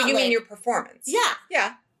 you're not you mean your performance? Yeah.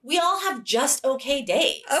 Yeah. We all have just okay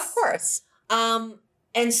days. Of course.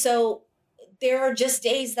 And so there are just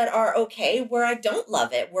days that are okay where I don't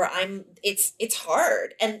love it, where it's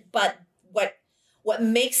hard. But what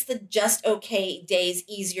makes the just okay days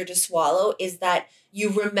easier to swallow is that you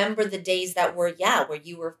remember the days that were, where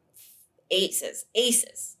you were aces.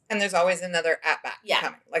 And there's always another at-bat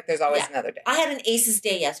coming. Like, there's always another day. I had an aces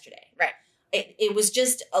day yesterday. Right. It was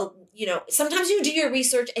just, sometimes you do your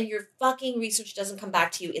research and your fucking research doesn't come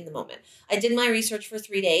back to you in the moment. I did my research for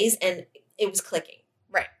 3 days and it was clicking.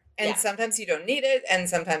 Right. And sometimes you don't need it and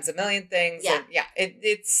sometimes a million things. Yeah. And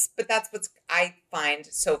but that's what's I find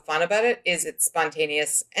so fun about it is it's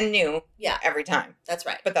spontaneous and new every time. That's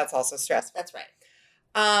right. But that's also stressful. That's right.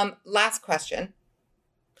 Last question.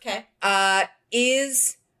 Okay.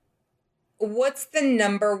 What's the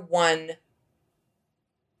number one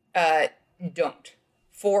don't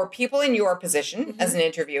for people in your position as an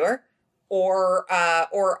interviewer or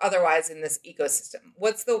otherwise in this ecosystem?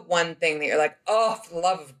 What's the one thing that you're like, oh, for the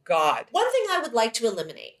love of God? One thing I would like to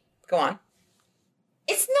eliminate. Go on.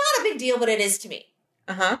 It's not a big deal, but it is to me.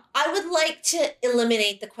 Uh-huh. I would like to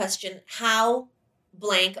eliminate the question, how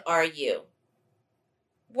blank are you?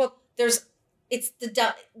 Well, but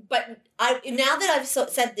now that I've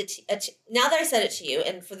said it to you,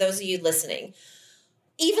 and for those of you listening,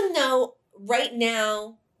 even though right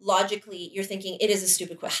now logically you're thinking it is a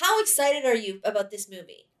stupid question. How excited are you about this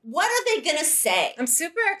movie? What are they going to say? I'm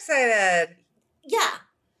super excited. Yeah.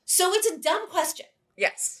 So it's a dumb question.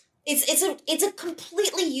 Yes. It's a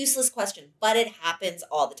completely useless question, but it happens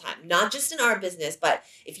all the time. Not just in our business, but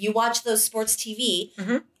if you watch those sports TV,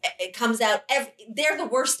 it comes out. They're the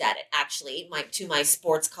worst at it, actually. To my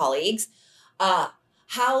sports colleagues,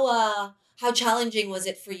 how challenging was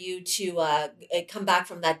it for you to come back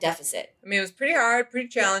from that deficit? I mean, it was pretty hard, pretty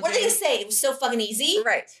challenging. What are they gonna say? It was so fucking easy,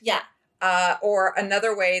 right? Yeah. Or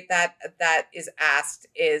another way that is asked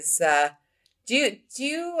is. Do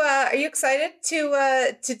you are you excited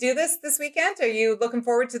to do this weekend? Are you looking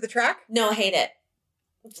forward to the track? No, I hate it.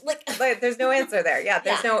 Like there's no answer there. Yeah,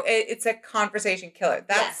 there's no. It's a conversation killer.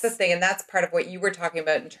 That's the thing, and that's part of what you were talking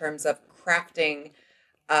about in terms of crafting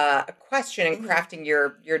a question and crafting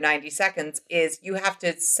your 90 seconds. Is you have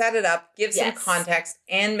to set it up, give some context,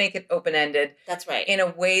 and make it open ended. That's right. In a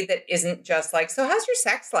way that isn't just like, so how's your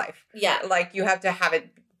sex life? Yeah, like you have to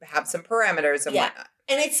have some parameters and whatnot.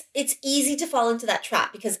 And it's easy to fall into that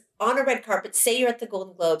trap because on a red carpet, say you're at the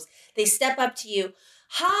Golden Globes, they step up to you.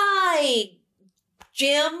 Hi,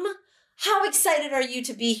 Jim. How excited are you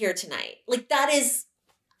to be here tonight? Like that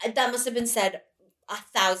must have been said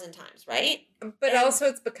 1,000 times, right? But also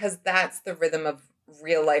it's because that's the rhythm of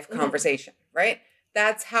real life conversation, right?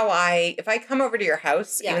 That's how if I come over to your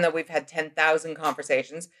house, even though we've had 10,000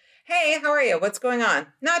 conversations, hey, how are you? What's going on?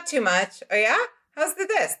 Not too much. Oh yeah? How's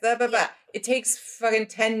this? Blah, blah, blah. It takes fucking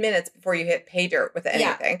 10 minutes before you hit pay dirt with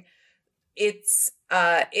anything. It's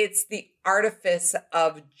the artifice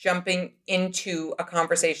of jumping into a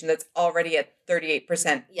conversation that's already at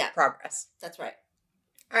 38% progress. That's right.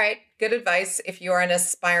 All right. Good advice. If you are an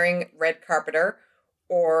aspiring red carpeter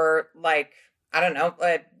or like, I don't know,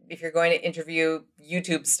 if you're going to interview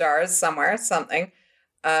YouTube stars somewhere, something,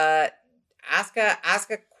 ask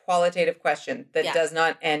a qualitative question that does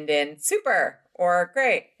not end in super or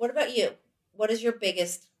great. What about you? What is your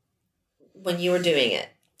biggest when you were doing it?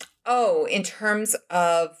 Oh, in terms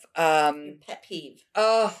of your pet peeve.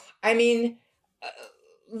 Oh, I mean,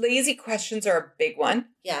 lazy questions are a big one.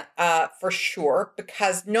 Yeah. For sure,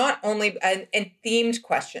 because not only and themed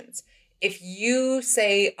questions. If you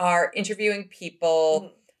say are interviewing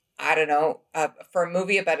people, I don't know, for a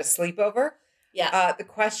movie about a sleepover. Yeah. The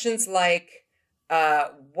questions like,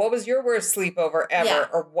 what was your worst sleepover ever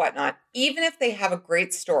or whatnot? Even if they have a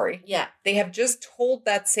great story, they have just told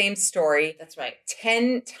that same story. That's right.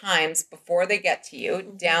 10 times before they get to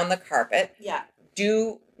you down the carpet. Yeah.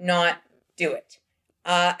 Do not do it.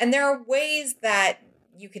 And there are ways that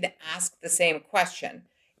you can ask the same question.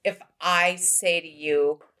 If I say to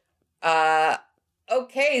you,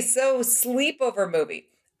 okay, so sleepover movie.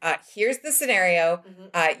 Here's the scenario.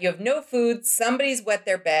 You have no food. Somebody's wet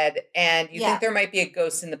their bed and you think there might be a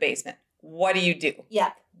ghost in the basement. What do you do?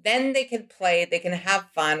 Yeah. Then they can play. They can have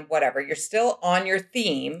fun, whatever. You're still on your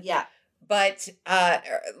theme. Yeah. But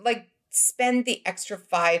spend the extra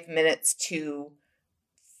 5 minutes to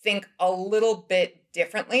think a little bit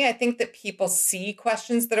differently. I think that people see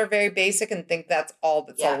questions that are very basic and think that's all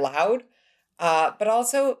that's allowed. But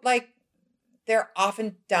also, they're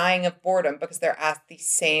often dying of boredom because they're asked the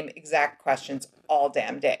same exact questions all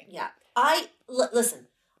damn day. Yeah. Listen,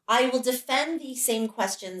 I will defend the same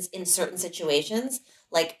questions in certain situations,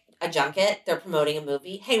 like a junket, they're promoting a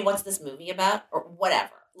movie. Hey, what's this movie about? Or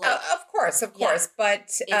whatever. Of course.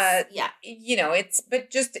 But, but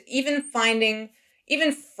just even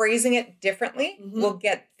phrasing it differently will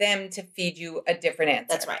get them to feed you a different answer.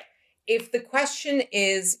 That's right. If the question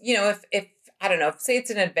is, if I don't know, say it's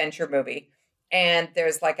an adventure movie and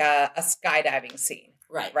there's like a skydiving scene.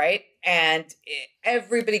 Right. And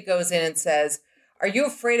everybody goes in and says, are you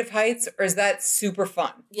afraid of heights or is that super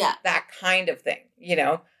fun? Yeah. That kind of thing,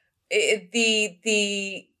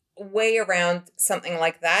 the way around something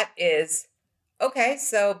like that is, okay,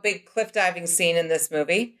 so big cliff diving scene in this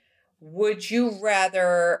movie. Would you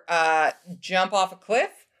rather jump off a cliff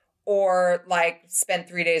or spend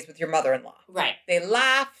 3 days with your mother-in-law? Right. They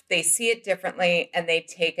laugh, they see it differently, and they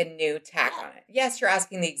take a new tack on it. Yes, you're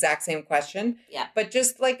asking the exact same question. Yeah. But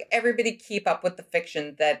just everybody keep up with the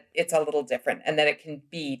fiction that it's a little different and that it can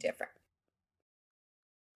be different.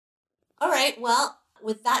 All right. Well,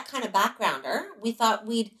 with that kind of backgrounder, we thought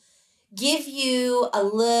we'd give you a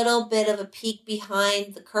little bit of a peek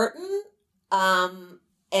behind the curtain.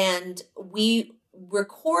 And we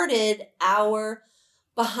recorded our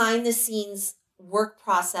behind the scenes work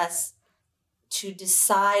process to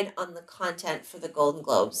decide on the content for the Golden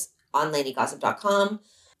Globes on LadyGossip.com.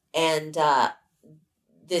 And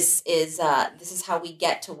this is how we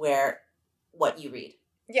get to what you read.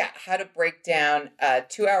 Yeah, how to break down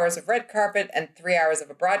 2 hours of red carpet and 3 hours of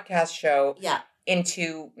a broadcast show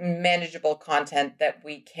into manageable content that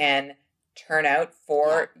we can turn out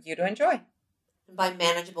for you to enjoy. And by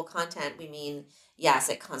manageable content, we mean, yes,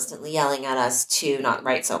 it constantly yelling at us to not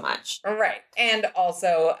write so much. Right. And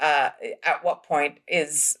also, at what point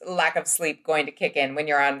is lack of sleep going to kick in when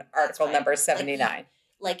you're on article number 79?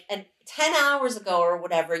 Like 10 hours ago or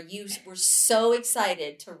whatever, you were so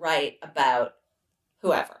excited to write about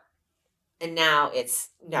whoever. And now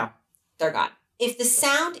they're gone. If the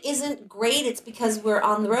sound isn't great, it's because we're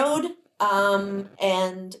on the road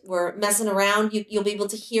and we're messing around. You'll be able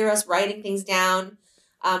to hear us writing things down.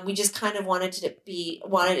 We just kind of wanted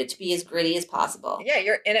it to be as gritty as possible. Yeah,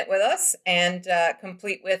 you're in it with us and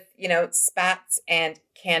complete with, spats and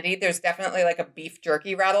candy. There's definitely like a beef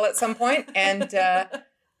jerky rattle at some point, and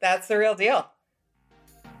that's the real deal.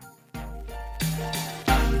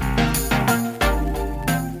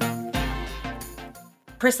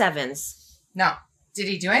 Chris Evans. No. Did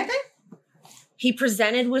he do anything? He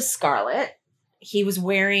presented with Scarlett. He was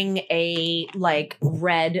wearing a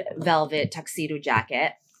red velvet tuxedo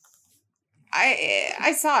jacket.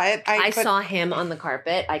 I saw it. I saw him on the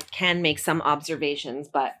carpet. I can make some observations,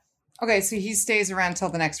 but... Okay, so he stays around till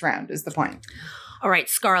the next round is the point. All right,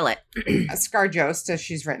 Scarlett. Scarjost, as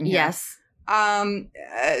she's written here.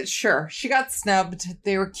 Yes. Sure. She got snubbed.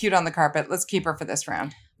 They were cute on the carpet. Let's keep her for this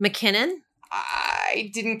round. McKinnon?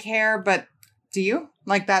 I didn't care, but do you?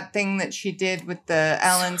 Like that thing that she did with the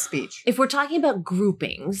Ellen speech. If we're talking about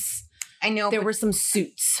groupings, I know there were some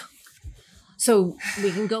suits. So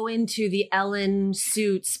we can go into the Ellen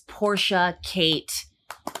suits, Portia, Kate,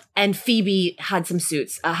 and Phoebe had some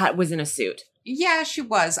suits, was in a suit. Yeah, she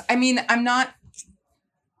was. I mean, I'm not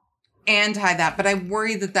anti that, but I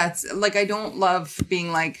worry that that's, I don't love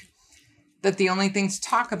being that the only thing to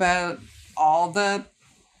talk about all the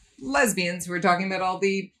lesbians who were talking about all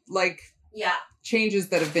the, changes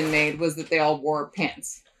that have been made was that they all wore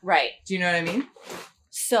pants. Right. Do you know what I mean?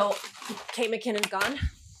 So, Kate McKinnon's gone?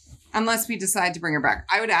 Unless we decide to bring her back.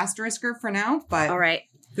 I would asterisk her for now, but... All right.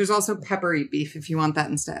 There's also peppery beef if you want that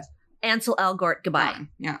instead. Ansel Elgort, goodbye.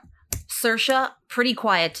 Yeah. Saoirse, pretty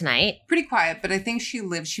quiet tonight. Pretty quiet, but I think she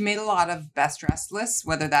made a lot of best dressed lists,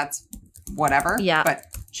 whether that's whatever. Yeah. But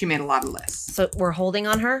she made a lot of lists. So we're holding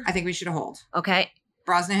on her? I think we should hold. Okay.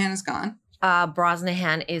 Brosnahan is gone.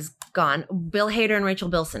 Brosnahan is gone. Bill Hader and Rachel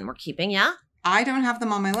Bilson we're keeping, yeah? I don't have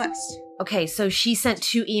them on my list. Okay, so she sent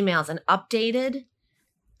 2 emails, an updated.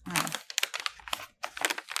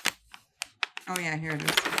 Oh yeah, here it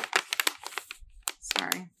is.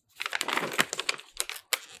 Sorry.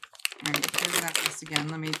 All right, here's that list again.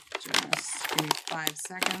 Let me just give me 5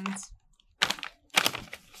 seconds.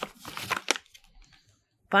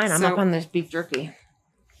 Fine, I'm up on this beef jerky.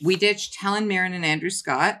 We ditched Helen Mirren and Andrew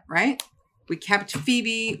Scott, right? We kept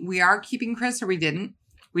Phoebe. We are keeping Chris, or we didn't?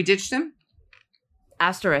 We ditched him?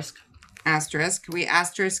 Asterisk. We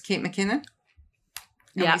asterisk Kate McKinnon?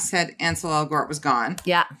 And we said Ansel Elgort was gone.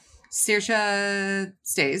 Yeah. Saoirse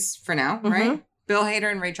stays for now, right? Bill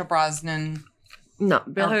Hader and Rachel Brosnan. No,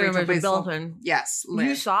 Bill Hader and Rachel Bilson. Yes.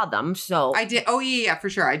 You saw them, so. I did. Oh, yeah, for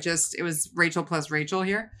sure. It was Rachel plus Rachel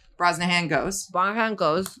here. Brosnahan goes. Brosnahan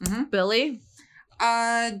goes. Mm-hmm. Billy?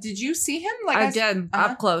 Did you see him? I did.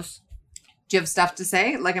 Up close. Do you have stuff to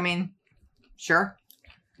say? Sure.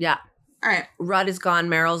 Yeah. All right. Rudd is gone.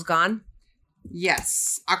 Meryl's gone.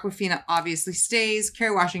 Yes. Awkwafina obviously stays.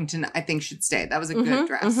 Kerry Washington, I think, should stay. That was a good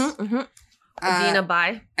dress. Adina,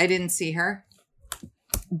 bye. I didn't see her.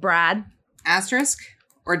 Brad. Asterisk?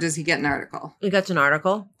 Or does he get an article? He gets an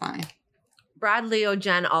article. Fine. Brad, Leo,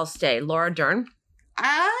 Jen, all stay. Laura Dern.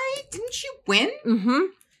 Didn't she win? Mm-hmm.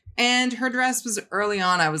 And her dress was early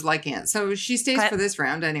on. I was liking it. So she stays for this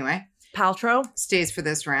round anyway. Paltrow. Stays for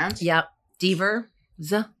this round. Yep.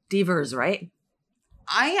 Devers, right?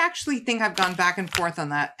 I actually think I've gone back and forth on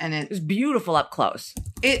that. And it was beautiful up close.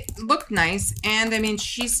 It looked nice. And I mean,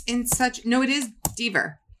 she's in such... No, it is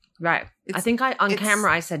Deaver. Right. I think on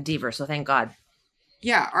camera I said Deaver, so thank God.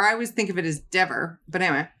 Yeah, or I always think of it as Dever. But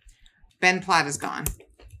anyway, Ben Platt is gone.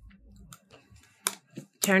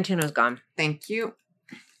 Tarantino's gone. Thank you.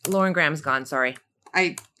 Lauren Graham's gone, sorry.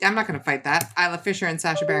 I'm not going to fight that. Isla Fisher and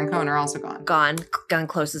Sacha Baron Cohen are also gone. Gone. Glenn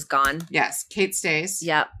Close is gone. Yes. Kate stays.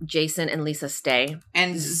 Yep. Jason and Lisa stay.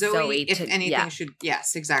 And Zoe if anything, should...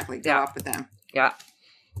 Yes, exactly. Go up with them. Yeah.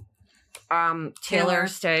 Taylor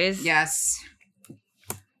stays. Yes.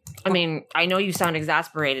 I mean, I know you sound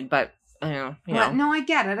exasperated, but... you know. No, I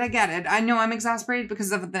get it. I know I'm exasperated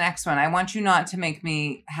because of the next one. I want you not to make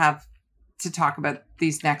me have to talk about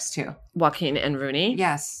these next 2. Joaquin and Rooney?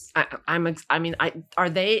 Yes. Are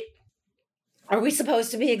they... Are we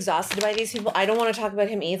supposed to be exhausted by these people? I don't want to talk about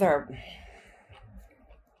him either.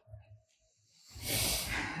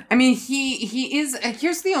 I mean, he is.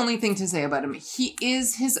 Here's the only thing to say about him. He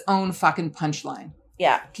is his own fucking punchline.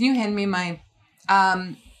 Yeah. Can you hand me my?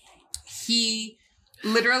 He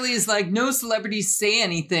literally is like, no celebrities say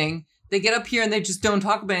anything. They get up here and they just don't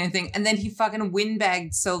talk about anything. And then he fucking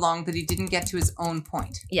windbagged so long that he didn't get to his own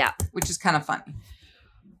point. Yeah. Which is kind of funny.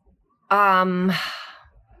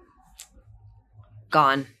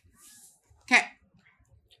 Gone. Okay.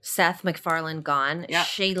 Seth MacFarlane gone. Yeah.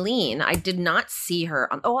 Shailene, I did not see her.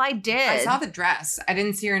 I did. I saw the dress. I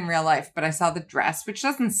didn't see her in real life, but I saw the dress, which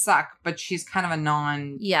doesn't suck, but she's kind of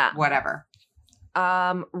a whatever.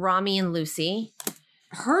 Rami and Lucy.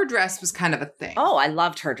 Her dress was kind of a thing. Oh, I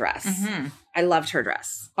loved her dress. Mm-hmm. I loved her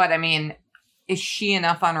dress. But I mean, is she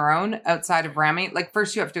enough on her own outside of Rami? Like,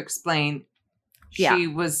 first you have to explain she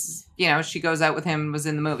was, she goes out with him, was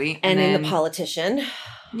in the movie. And then, in The Politician.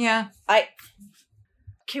 Yeah.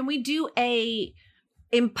 Can we do a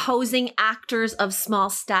imposing actors of small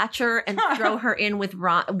stature and throw her in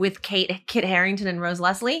with Kit Harington and Rose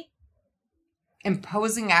Leslie?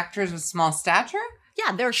 Imposing actors with small stature?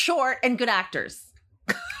 Yeah, they're short and good actors.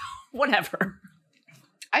 Whatever.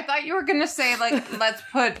 I thought you were going to say, like, let's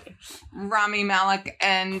put Rami Malek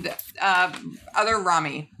and other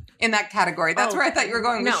Rami in that category. That's where I thought you were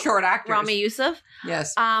going with short actors. Rami Youssef?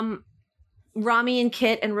 Yes. Rami and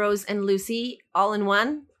Kit and Rose and Lucy all in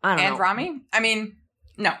one? I don't know. And Rami? I mean,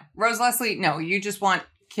 no. Rose Leslie, no. You just want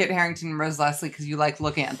Kit Harington and Rose Leslie because you like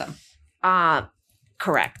looking at them.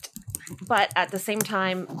 Correct. But at the same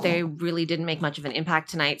time, they really didn't make much of an impact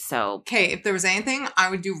tonight, so... Okay, if there was anything, I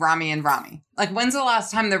would do Rami and Rami. Like, when's the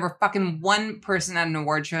last time there were fucking one person at an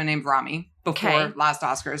award show named Rami before last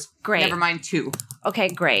Oscars? Great. Never mind two. Okay,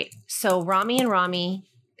 great. So Rami and Rami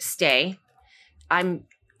stay.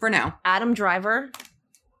 For now. Adam Driver.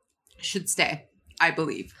 Should stay, I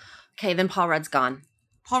believe. Okay, then Paul Rudd's gone.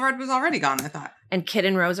 Paul Rudd was already gone, I thought. And Kit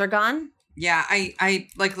and Rose are gone? Yeah, I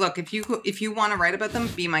like, look, if you want to write about them,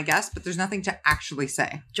 be my guest, but there's nothing to actually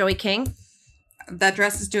say. Joey King? That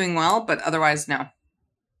dress is doing well, but otherwise, no.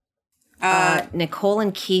 Nicole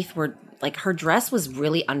and Keith were, like, her dress was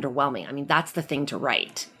really underwhelming. I mean, that's the thing to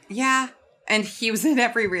write. Yeah, and he was in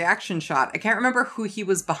every reaction shot. I can't remember who he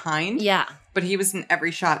was behind. Yeah. But he was in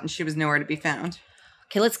every shot, and she was nowhere to be found.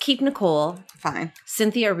 Okay, let's keep Nicole. Fine.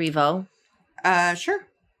 Cynthia Erivo. Sure.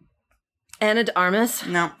 Anna de Armas.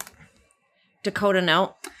 No. Dakota,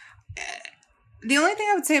 no. The only thing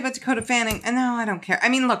I would say about Dakota Fanning, and no, I don't care. I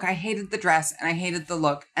mean, look, I hated the dress and I hated the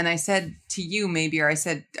look. And I said to you maybe, or I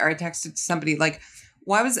texted to somebody, like,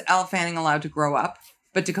 why was Elle Fanning allowed to grow up,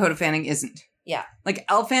 but Dakota Fanning isn't? Yeah. Like,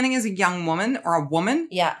 Elle Fanning is a young woman or a woman.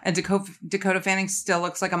 Yeah. And Dakota Fanning still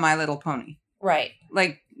looks like a My Little Pony. Right.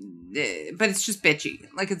 Like, but it's just bitchy.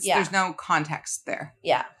 Like, there's no context there.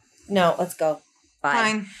 Yeah. No, let's go. Bye.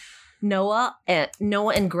 Fine. Noah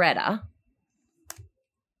and Greta.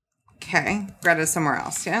 Okay. Greta's somewhere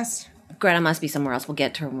else, yes? Greta must be somewhere else. We'll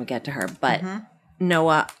get to her when we get to her. But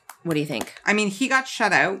Noah, what do you think? I mean, he got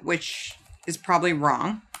shut out, which is probably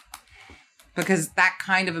wrong. Because that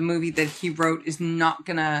kind of a movie that he wrote is not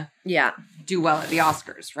going to do well at the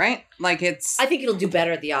Oscars, right? Like, it's... I think it'll do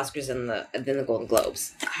better at the Oscars than the Golden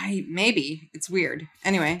Globes. Maybe. It's weird.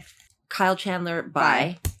 Anyway. Kyle Chandler,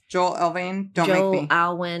 bye. Joel Alwyn, don't Joel make me.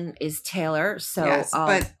 Alwyn is Taylor, so yes,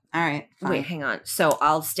 but... All right, fine. Wait, hang on. So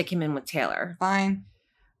I'll stick him in with Taylor. Fine.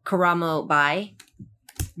 Karamo, bye.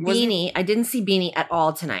 Beanie, I didn't see Beanie at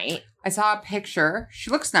all tonight. I saw a picture.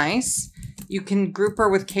 She looks nice. You can group her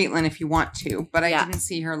with Caitlin if you want to, but I didn't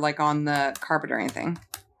see her, like, on the carpet or anything.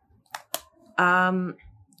 I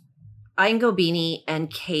can go Beanie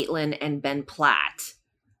and Caitlin and Ben Platt.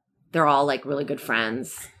 They're all, like, really good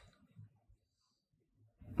friends.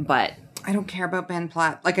 But... I don't care about Ben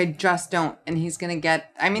Platt. Like, I just don't. And he's going to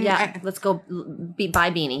get... I mean... Yeah, let's go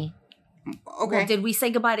bye, Beanie. Okay. Well, did we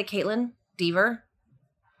say goodbye to Caitlin Deaver?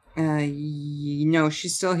 No,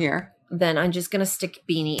 she's still here. Then I'm just going to stick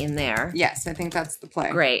Beanie in there. Yes, I think that's the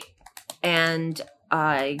play. Great. And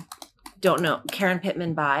I don't know. Karen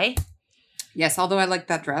Pittman, bye. Yes, although I like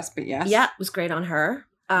that dress, but yes. Yeah, it was great on her.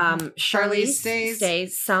 Charlize stays.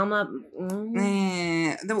 Salma.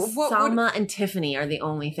 Salma and Tiffany are the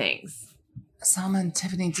only things. Salma and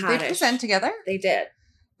Tiffany. Did they present together? They did.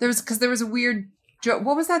 There was a weird joke.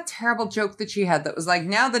 What was that terrible joke that she had that was like,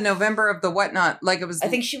 now the November of the whatnot? Like, it was... I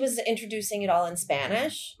think she was introducing it all in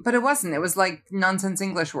Spanish. But it wasn't. It was like nonsense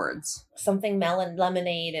English words. Something melon,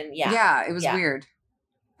 lemonade, and yeah. Yeah, it was weird.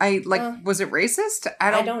 Was it racist?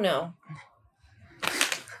 I don't know.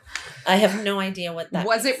 I have no idea what that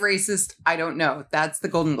was. It racist? I don't know. That's the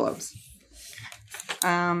Golden Globes.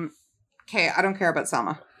 Okay, I don't care about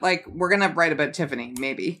Selma. Like, we're going to write about Tiffany,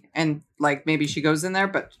 maybe. And, like, maybe she goes in there,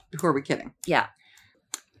 but who are we kidding? Yeah.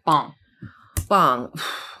 Bong. Bong.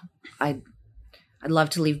 I'd love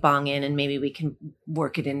to leave Bong in, and maybe we can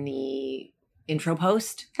work it in the intro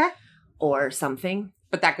post. Okay. Or something.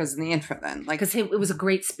 But that goes in the intro then. Like, because it was a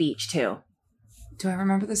great speech, too. Do I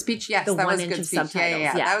remember the speech? Yes, the that was a 1 good inch of speech. subtitles.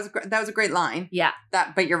 Yeah. That was a great line. Yeah.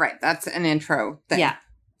 But you're right. That's an intro thing. Yeah.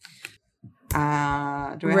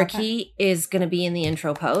 Do we Ricky is going to be in the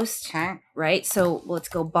intro post. Okay. Right? So let's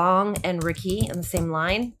go Bong and Ricky in the same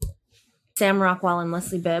line. Sam Rockwell and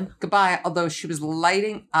Leslie Bibb. Goodbye. Although she was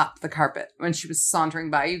lighting up the carpet when she was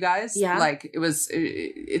sauntering by you guys. Yeah. Like,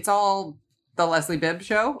 it's all the Leslie Bibb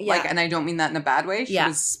show. Yeah. Like, and I don't mean that in a bad way. She Yeah.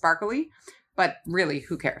 was sparkly. But really,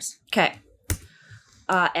 who cares? Okay.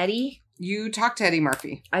 Eddie. You talked to Eddie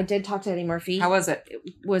Murphy. I did talk to Eddie Murphy. How was it?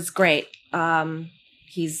 It was great.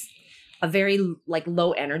 He's a very like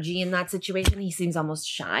low energy in that situation. He seems almost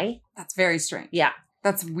shy. That's very strange. Yeah.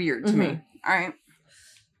 That's weird to me. All right.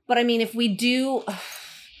 But I mean, if we do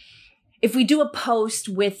a post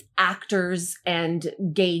with actors and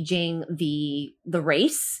gauging the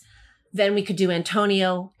race, then we could do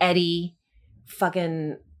Antonio, Eddie,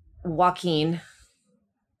 fucking Joaquin,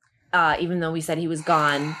 even though we said he was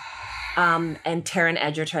gone, and Taron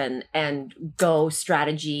Egerton, and go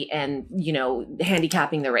strategy and,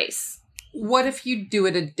 handicapping the race. What if you do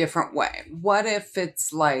it a different way? What if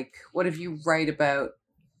it's like, what if you write about,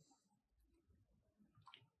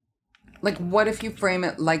 like, what if you frame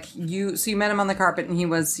it like so you met him on the carpet and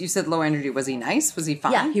you said low energy. Was he nice? Was he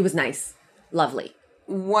fun? Yeah, he was nice. Lovely.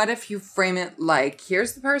 What if you frame it like,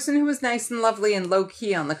 here's the person who was nice and lovely and low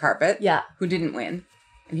key on the carpet. Yeah. Who didn't win.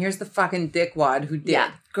 And here's the fucking dickwad who did.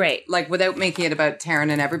 Yeah, great. Like, without making it about Taron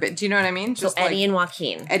and everybody. Do you know what I mean? So Eddie and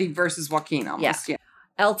Joaquin. Eddie versus Joaquin almost. Yeah.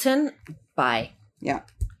 Elton, bye. Yeah.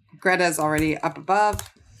 Greta's already up above.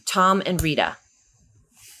 Tom and Rita.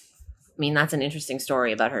 I mean, that's an interesting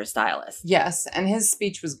story about her stylist. Yes, and his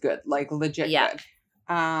speech was good, like legit Yeah.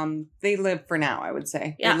 good. They live for now, I would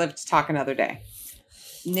say. Yeah. They live to talk another day.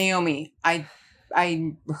 Naomi, I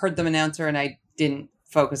heard them announce her and I didn't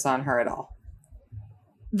focus on her at all.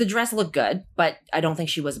 The dress looked good, but I don't think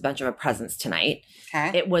she was a bunch of a presence tonight.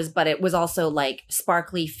 Okay. It was also like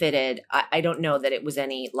sparkly fitted. I don't know that it was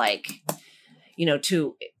any like,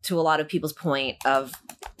 to a lot of people's point of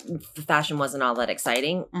the fashion wasn't all that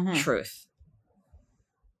exciting. Mhm. Truth.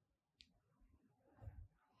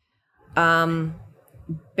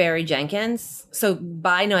 Barry Jenkins. So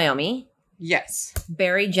by Naomi. Yes.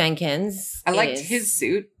 Barry Jenkins. I liked his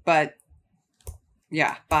suit, but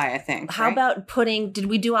yeah, bye, I think. How right? about did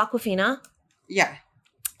we do Aquafina? Yeah.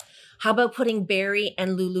 How about putting Barry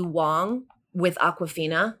and Lulu Wong with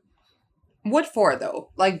Aquafina? What for though?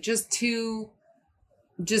 Like just to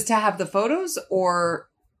have the photos, or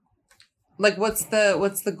like what's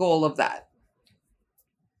the goal of that?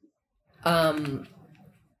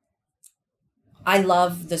 I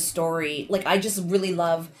love the story. Like, I just really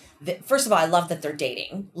love first of all, I love that they're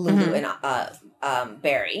dating, Lulu and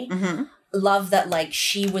Barry. Mm-hmm. Love that, like,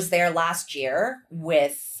 she was there last year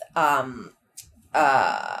with Beale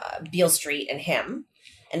Street and him,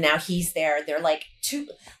 and now he's there. They're like to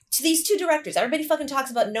these two directors. Everybody fucking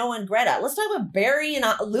talks about Noah and Greta. Let's talk about Barry and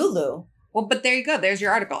Lulu. Well, but there you go. There's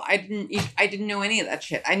your article. I didn't know any of that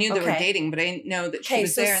shit. I knew they were dating, but I didn't know that she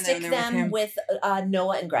was there. And stick then them with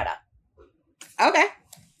Noah and Greta. Okay.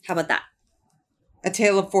 How about that? A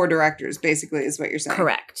tale of four directors, basically, is what you're saying.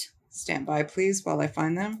 Correct. Stand by, please, while I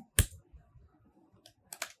find them.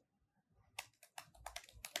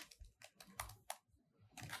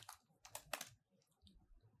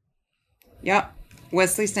 Yep.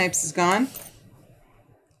 Wesley Snipes is gone.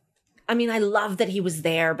 I mean, I love that he was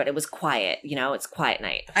there, but it was quiet. It's quiet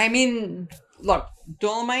night. I mean, look,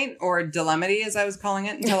 Dolomite or Dolemite, as I was calling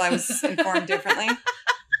it until I was informed differently.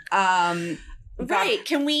 Right.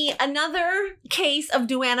 Can we another case of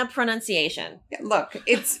Duana pronunciation? Look,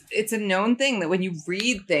 it's a known thing that when you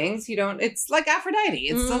read things, you don't. It's like Aphrodite.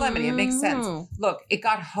 It's Dolemite. It makes sense. Look, it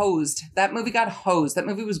got hosed. That movie got hosed. That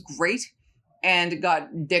movie was great, and it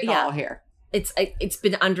got dick all here. It's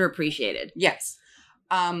been underappreciated. Yes.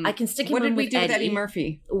 I can stick him What in did we with do with Eddie Eddie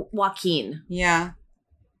Murphy? Joaquin. Yeah.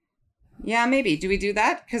 Yeah, maybe. Do we do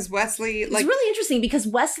that? Because Wesley, it's really interesting because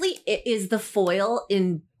Wesley is the foil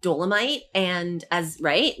in Dolomite, and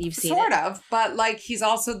you've seen sort it. of, but like he's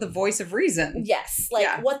also the voice of reason. Yes,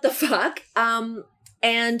 what the fuck?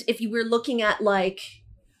 And if you were looking at like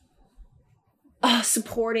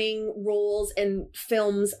supporting roles and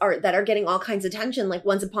films that are getting all kinds of attention, like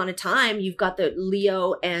Once Upon a Time, you've got the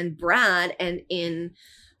Leo and Brad, and in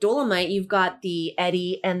Dolomite, you've got the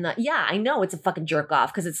Eddie and the, yeah, I know it's a fucking jerk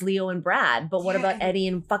off because it's Leo and Brad, but what about Eddie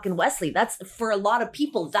and fucking Wesley? That's, for a lot of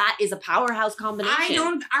people, that is a powerhouse combination. I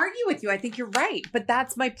don't argue with you. I think you're right. But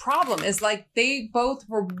that's my problem is like they both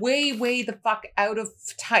were way, way the fuck out of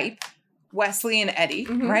type, Wesley and Eddie,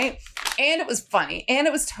 right? And it was funny and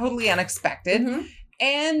it was totally unexpected.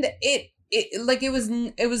 And it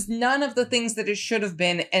was none of the things that it should have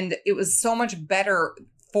been. And it was so much better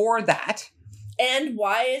for that. And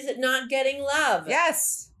why is it not getting love?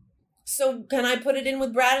 Yes. So can I put it in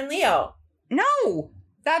with Brad and Leo? No.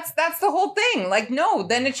 That's the whole thing. Like, no,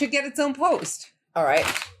 then it should get its own post. All right.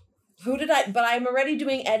 But I'm already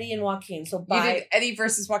doing Eddie and Joaquin. So You did Eddie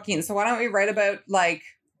versus Joaquin. So why don't we write about like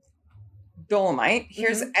Dolomite?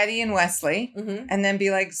 Here's Eddie and Wesley. And then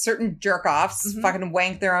be like certain jerk offs fucking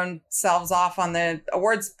wank their own selves off on the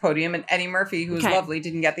awards podium. And Eddie Murphy, who's lovely,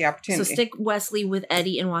 didn't get the opportunity. So stick Wesley with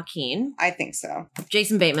Eddie and Joaquin. I think so.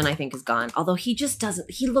 Jason Bateman, I think, is gone. Although he just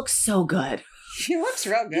doesn't, he looks so good. He looks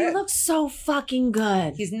real good. He looks so fucking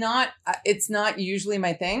good. He's not, it's not usually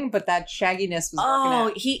my thing, but that shagginess was working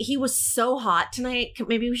out. He was so hot tonight.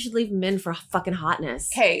 Maybe we should leave him in for fucking hotness.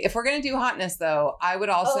 Okay, if we're going to do hotness, though, I would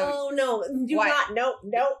also... Oh, no. Do What? not. No.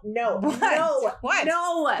 What? No. What?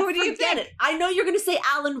 No. Who do you forget think? it. I know you're going to say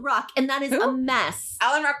Alan Ruck, and that is Who? a mess.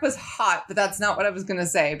 Alan Ruck was hot, but that's not what I was going to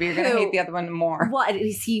say. But you're going to Who? hate the other one more. What?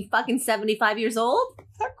 Is he fucking 75 years old?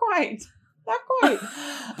 Not quite.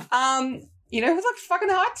 You know who looked fucking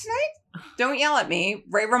hot tonight? Don't yell at me.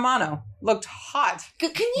 Ray Romano looked hot.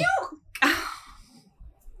 Can you... I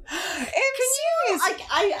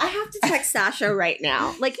have to text Sasha right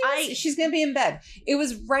now. Like, she's going to be in bed. It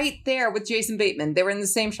was right there with Jason Bateman. They were in the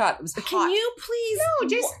same shot. It was hot. Can you please... No,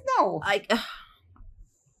 Jason, no.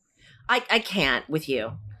 I can't with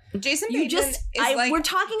you. Jason Bateman is like... We're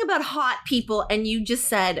talking about hot people, and you just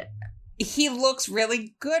said... He looks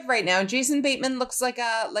really good right now. Jason Bateman looks like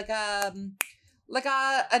an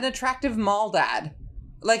attractive mall dad.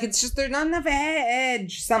 Like it's just there's not enough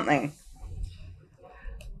edge. Something.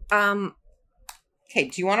 Okay,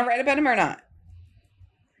 do you want to write about him or not?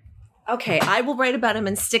 Okay, I will write about him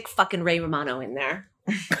and stick fucking Ray Romano in there.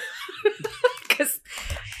 Because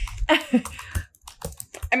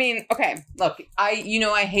I mean, okay, look,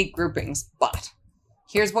 I hate groupings, but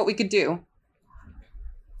here's what we could do.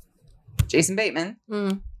 Jason Bateman,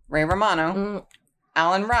 Ray Romano,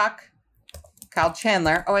 Alan Ruck, Kyle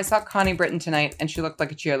Chandler. Oh, I saw Connie Britton tonight, and she looked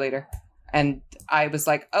like a cheerleader. And I was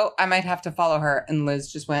like, oh, I might have to follow her. And Liz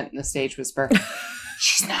just went in the stage whisper.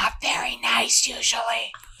 She's not very nice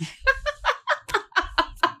usually.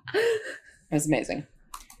 It was amazing.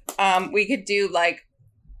 We could do like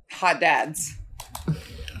hot dads.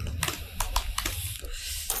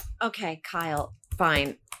 okay, Kyle,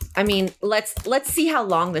 fine. I mean, let's see how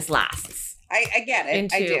long this lasts. I get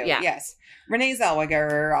it. I do. Yeah. Yes. Renee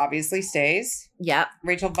Zellweger obviously stays. Yep.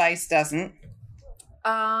 Rachel Weisz doesn't.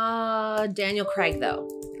 Daniel Craig though.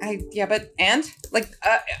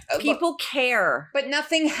 People care. But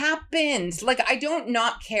nothing happened. Like, I don't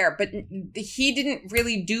not care, but he didn't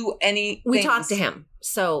really do any. We talked to him.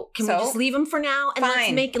 So can we just leave him for now? And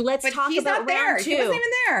Fine. let's but talk he's about not there. round 2. He wasn't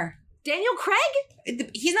even there. Daniel Craig?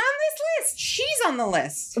 He's not on this list. She's on the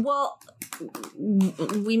list. Well,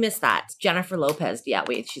 we missed that. Jennifer Lopez. Yeah,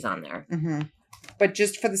 she's on there. Mm-hmm. But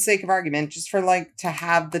just for the sake of argument, just for like to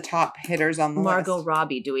have the top hitters on the list. Margot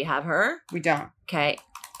Robbie. Do we have her? We don't. Okay.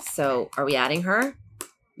 So are we adding her?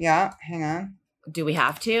 Yeah. Hang on. Do we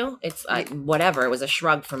have to? It's whatever. It was a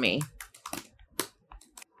shrug for me.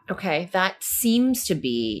 Okay. That seems to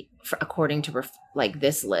be, according to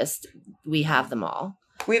this list, we have them all.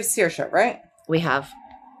 We have Saoirse, right? We have.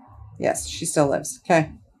 Yes, she still lives.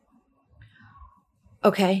 Okay.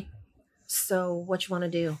 Okay. So what you want to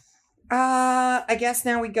do? I guess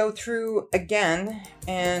now we go through again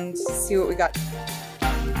and see what we got.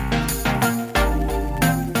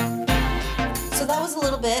 So that was a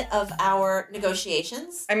little bit of our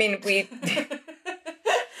negotiations. I mean, we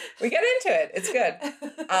we get into it. It's good.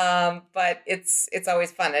 But it's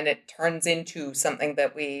always fun, and it turns into something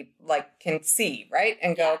that we can see, right?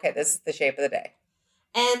 And go, okay, this is the shape of the day.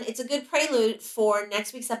 And it's a good prelude for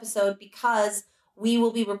next week's episode because we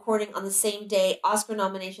will be recording on the same day Oscar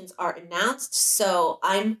nominations are announced. So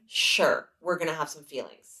I'm sure we're going to have some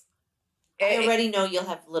feelings. I already know you'll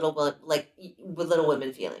have Little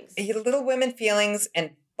Women feelings. Little Women feelings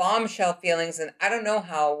and bombshell feelings. And I don't know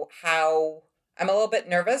how I'm a little bit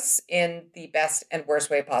nervous in the best and worst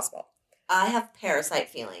way possible. I have Parasite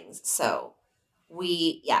feelings. So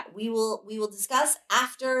we will discuss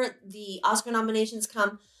after the Oscar nominations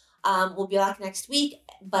come. We'll be back next week.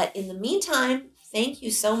 But in the meantime, thank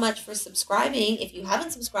you so much for subscribing. If you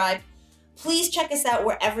haven't subscribed, please check us out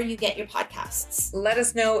wherever you get your podcasts. Let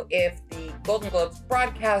us know if the Golden Globes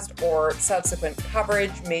broadcast or subsequent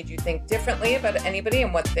coverage made you think differently about anybody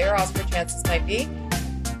and what their Oscar chances might be.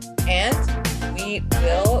 And we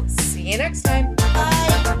will see you next time. Bye.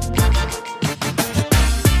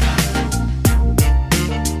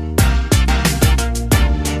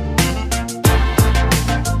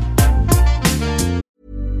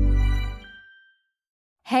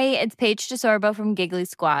 Hey, it's Paige DeSorbo from Giggly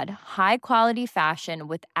Squad. High quality fashion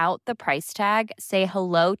without the price tag. Say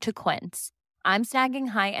hello to Quince. I'm snagging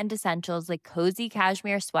high-end essentials like cozy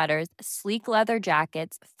cashmere sweaters, sleek leather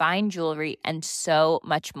jackets, fine jewelry, and so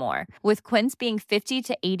much more. With Quince being 50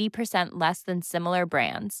 to 80% less than similar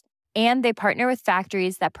brands. And they partner with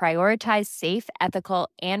factories that prioritize safe, ethical,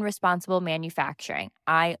 and responsible manufacturing.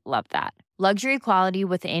 I love that. Luxury quality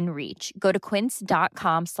within reach. Go to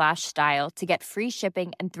quince.com/style to get free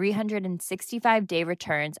shipping and 365-day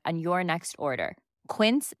returns on your next order.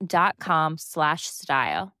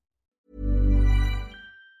 Quince.com/style.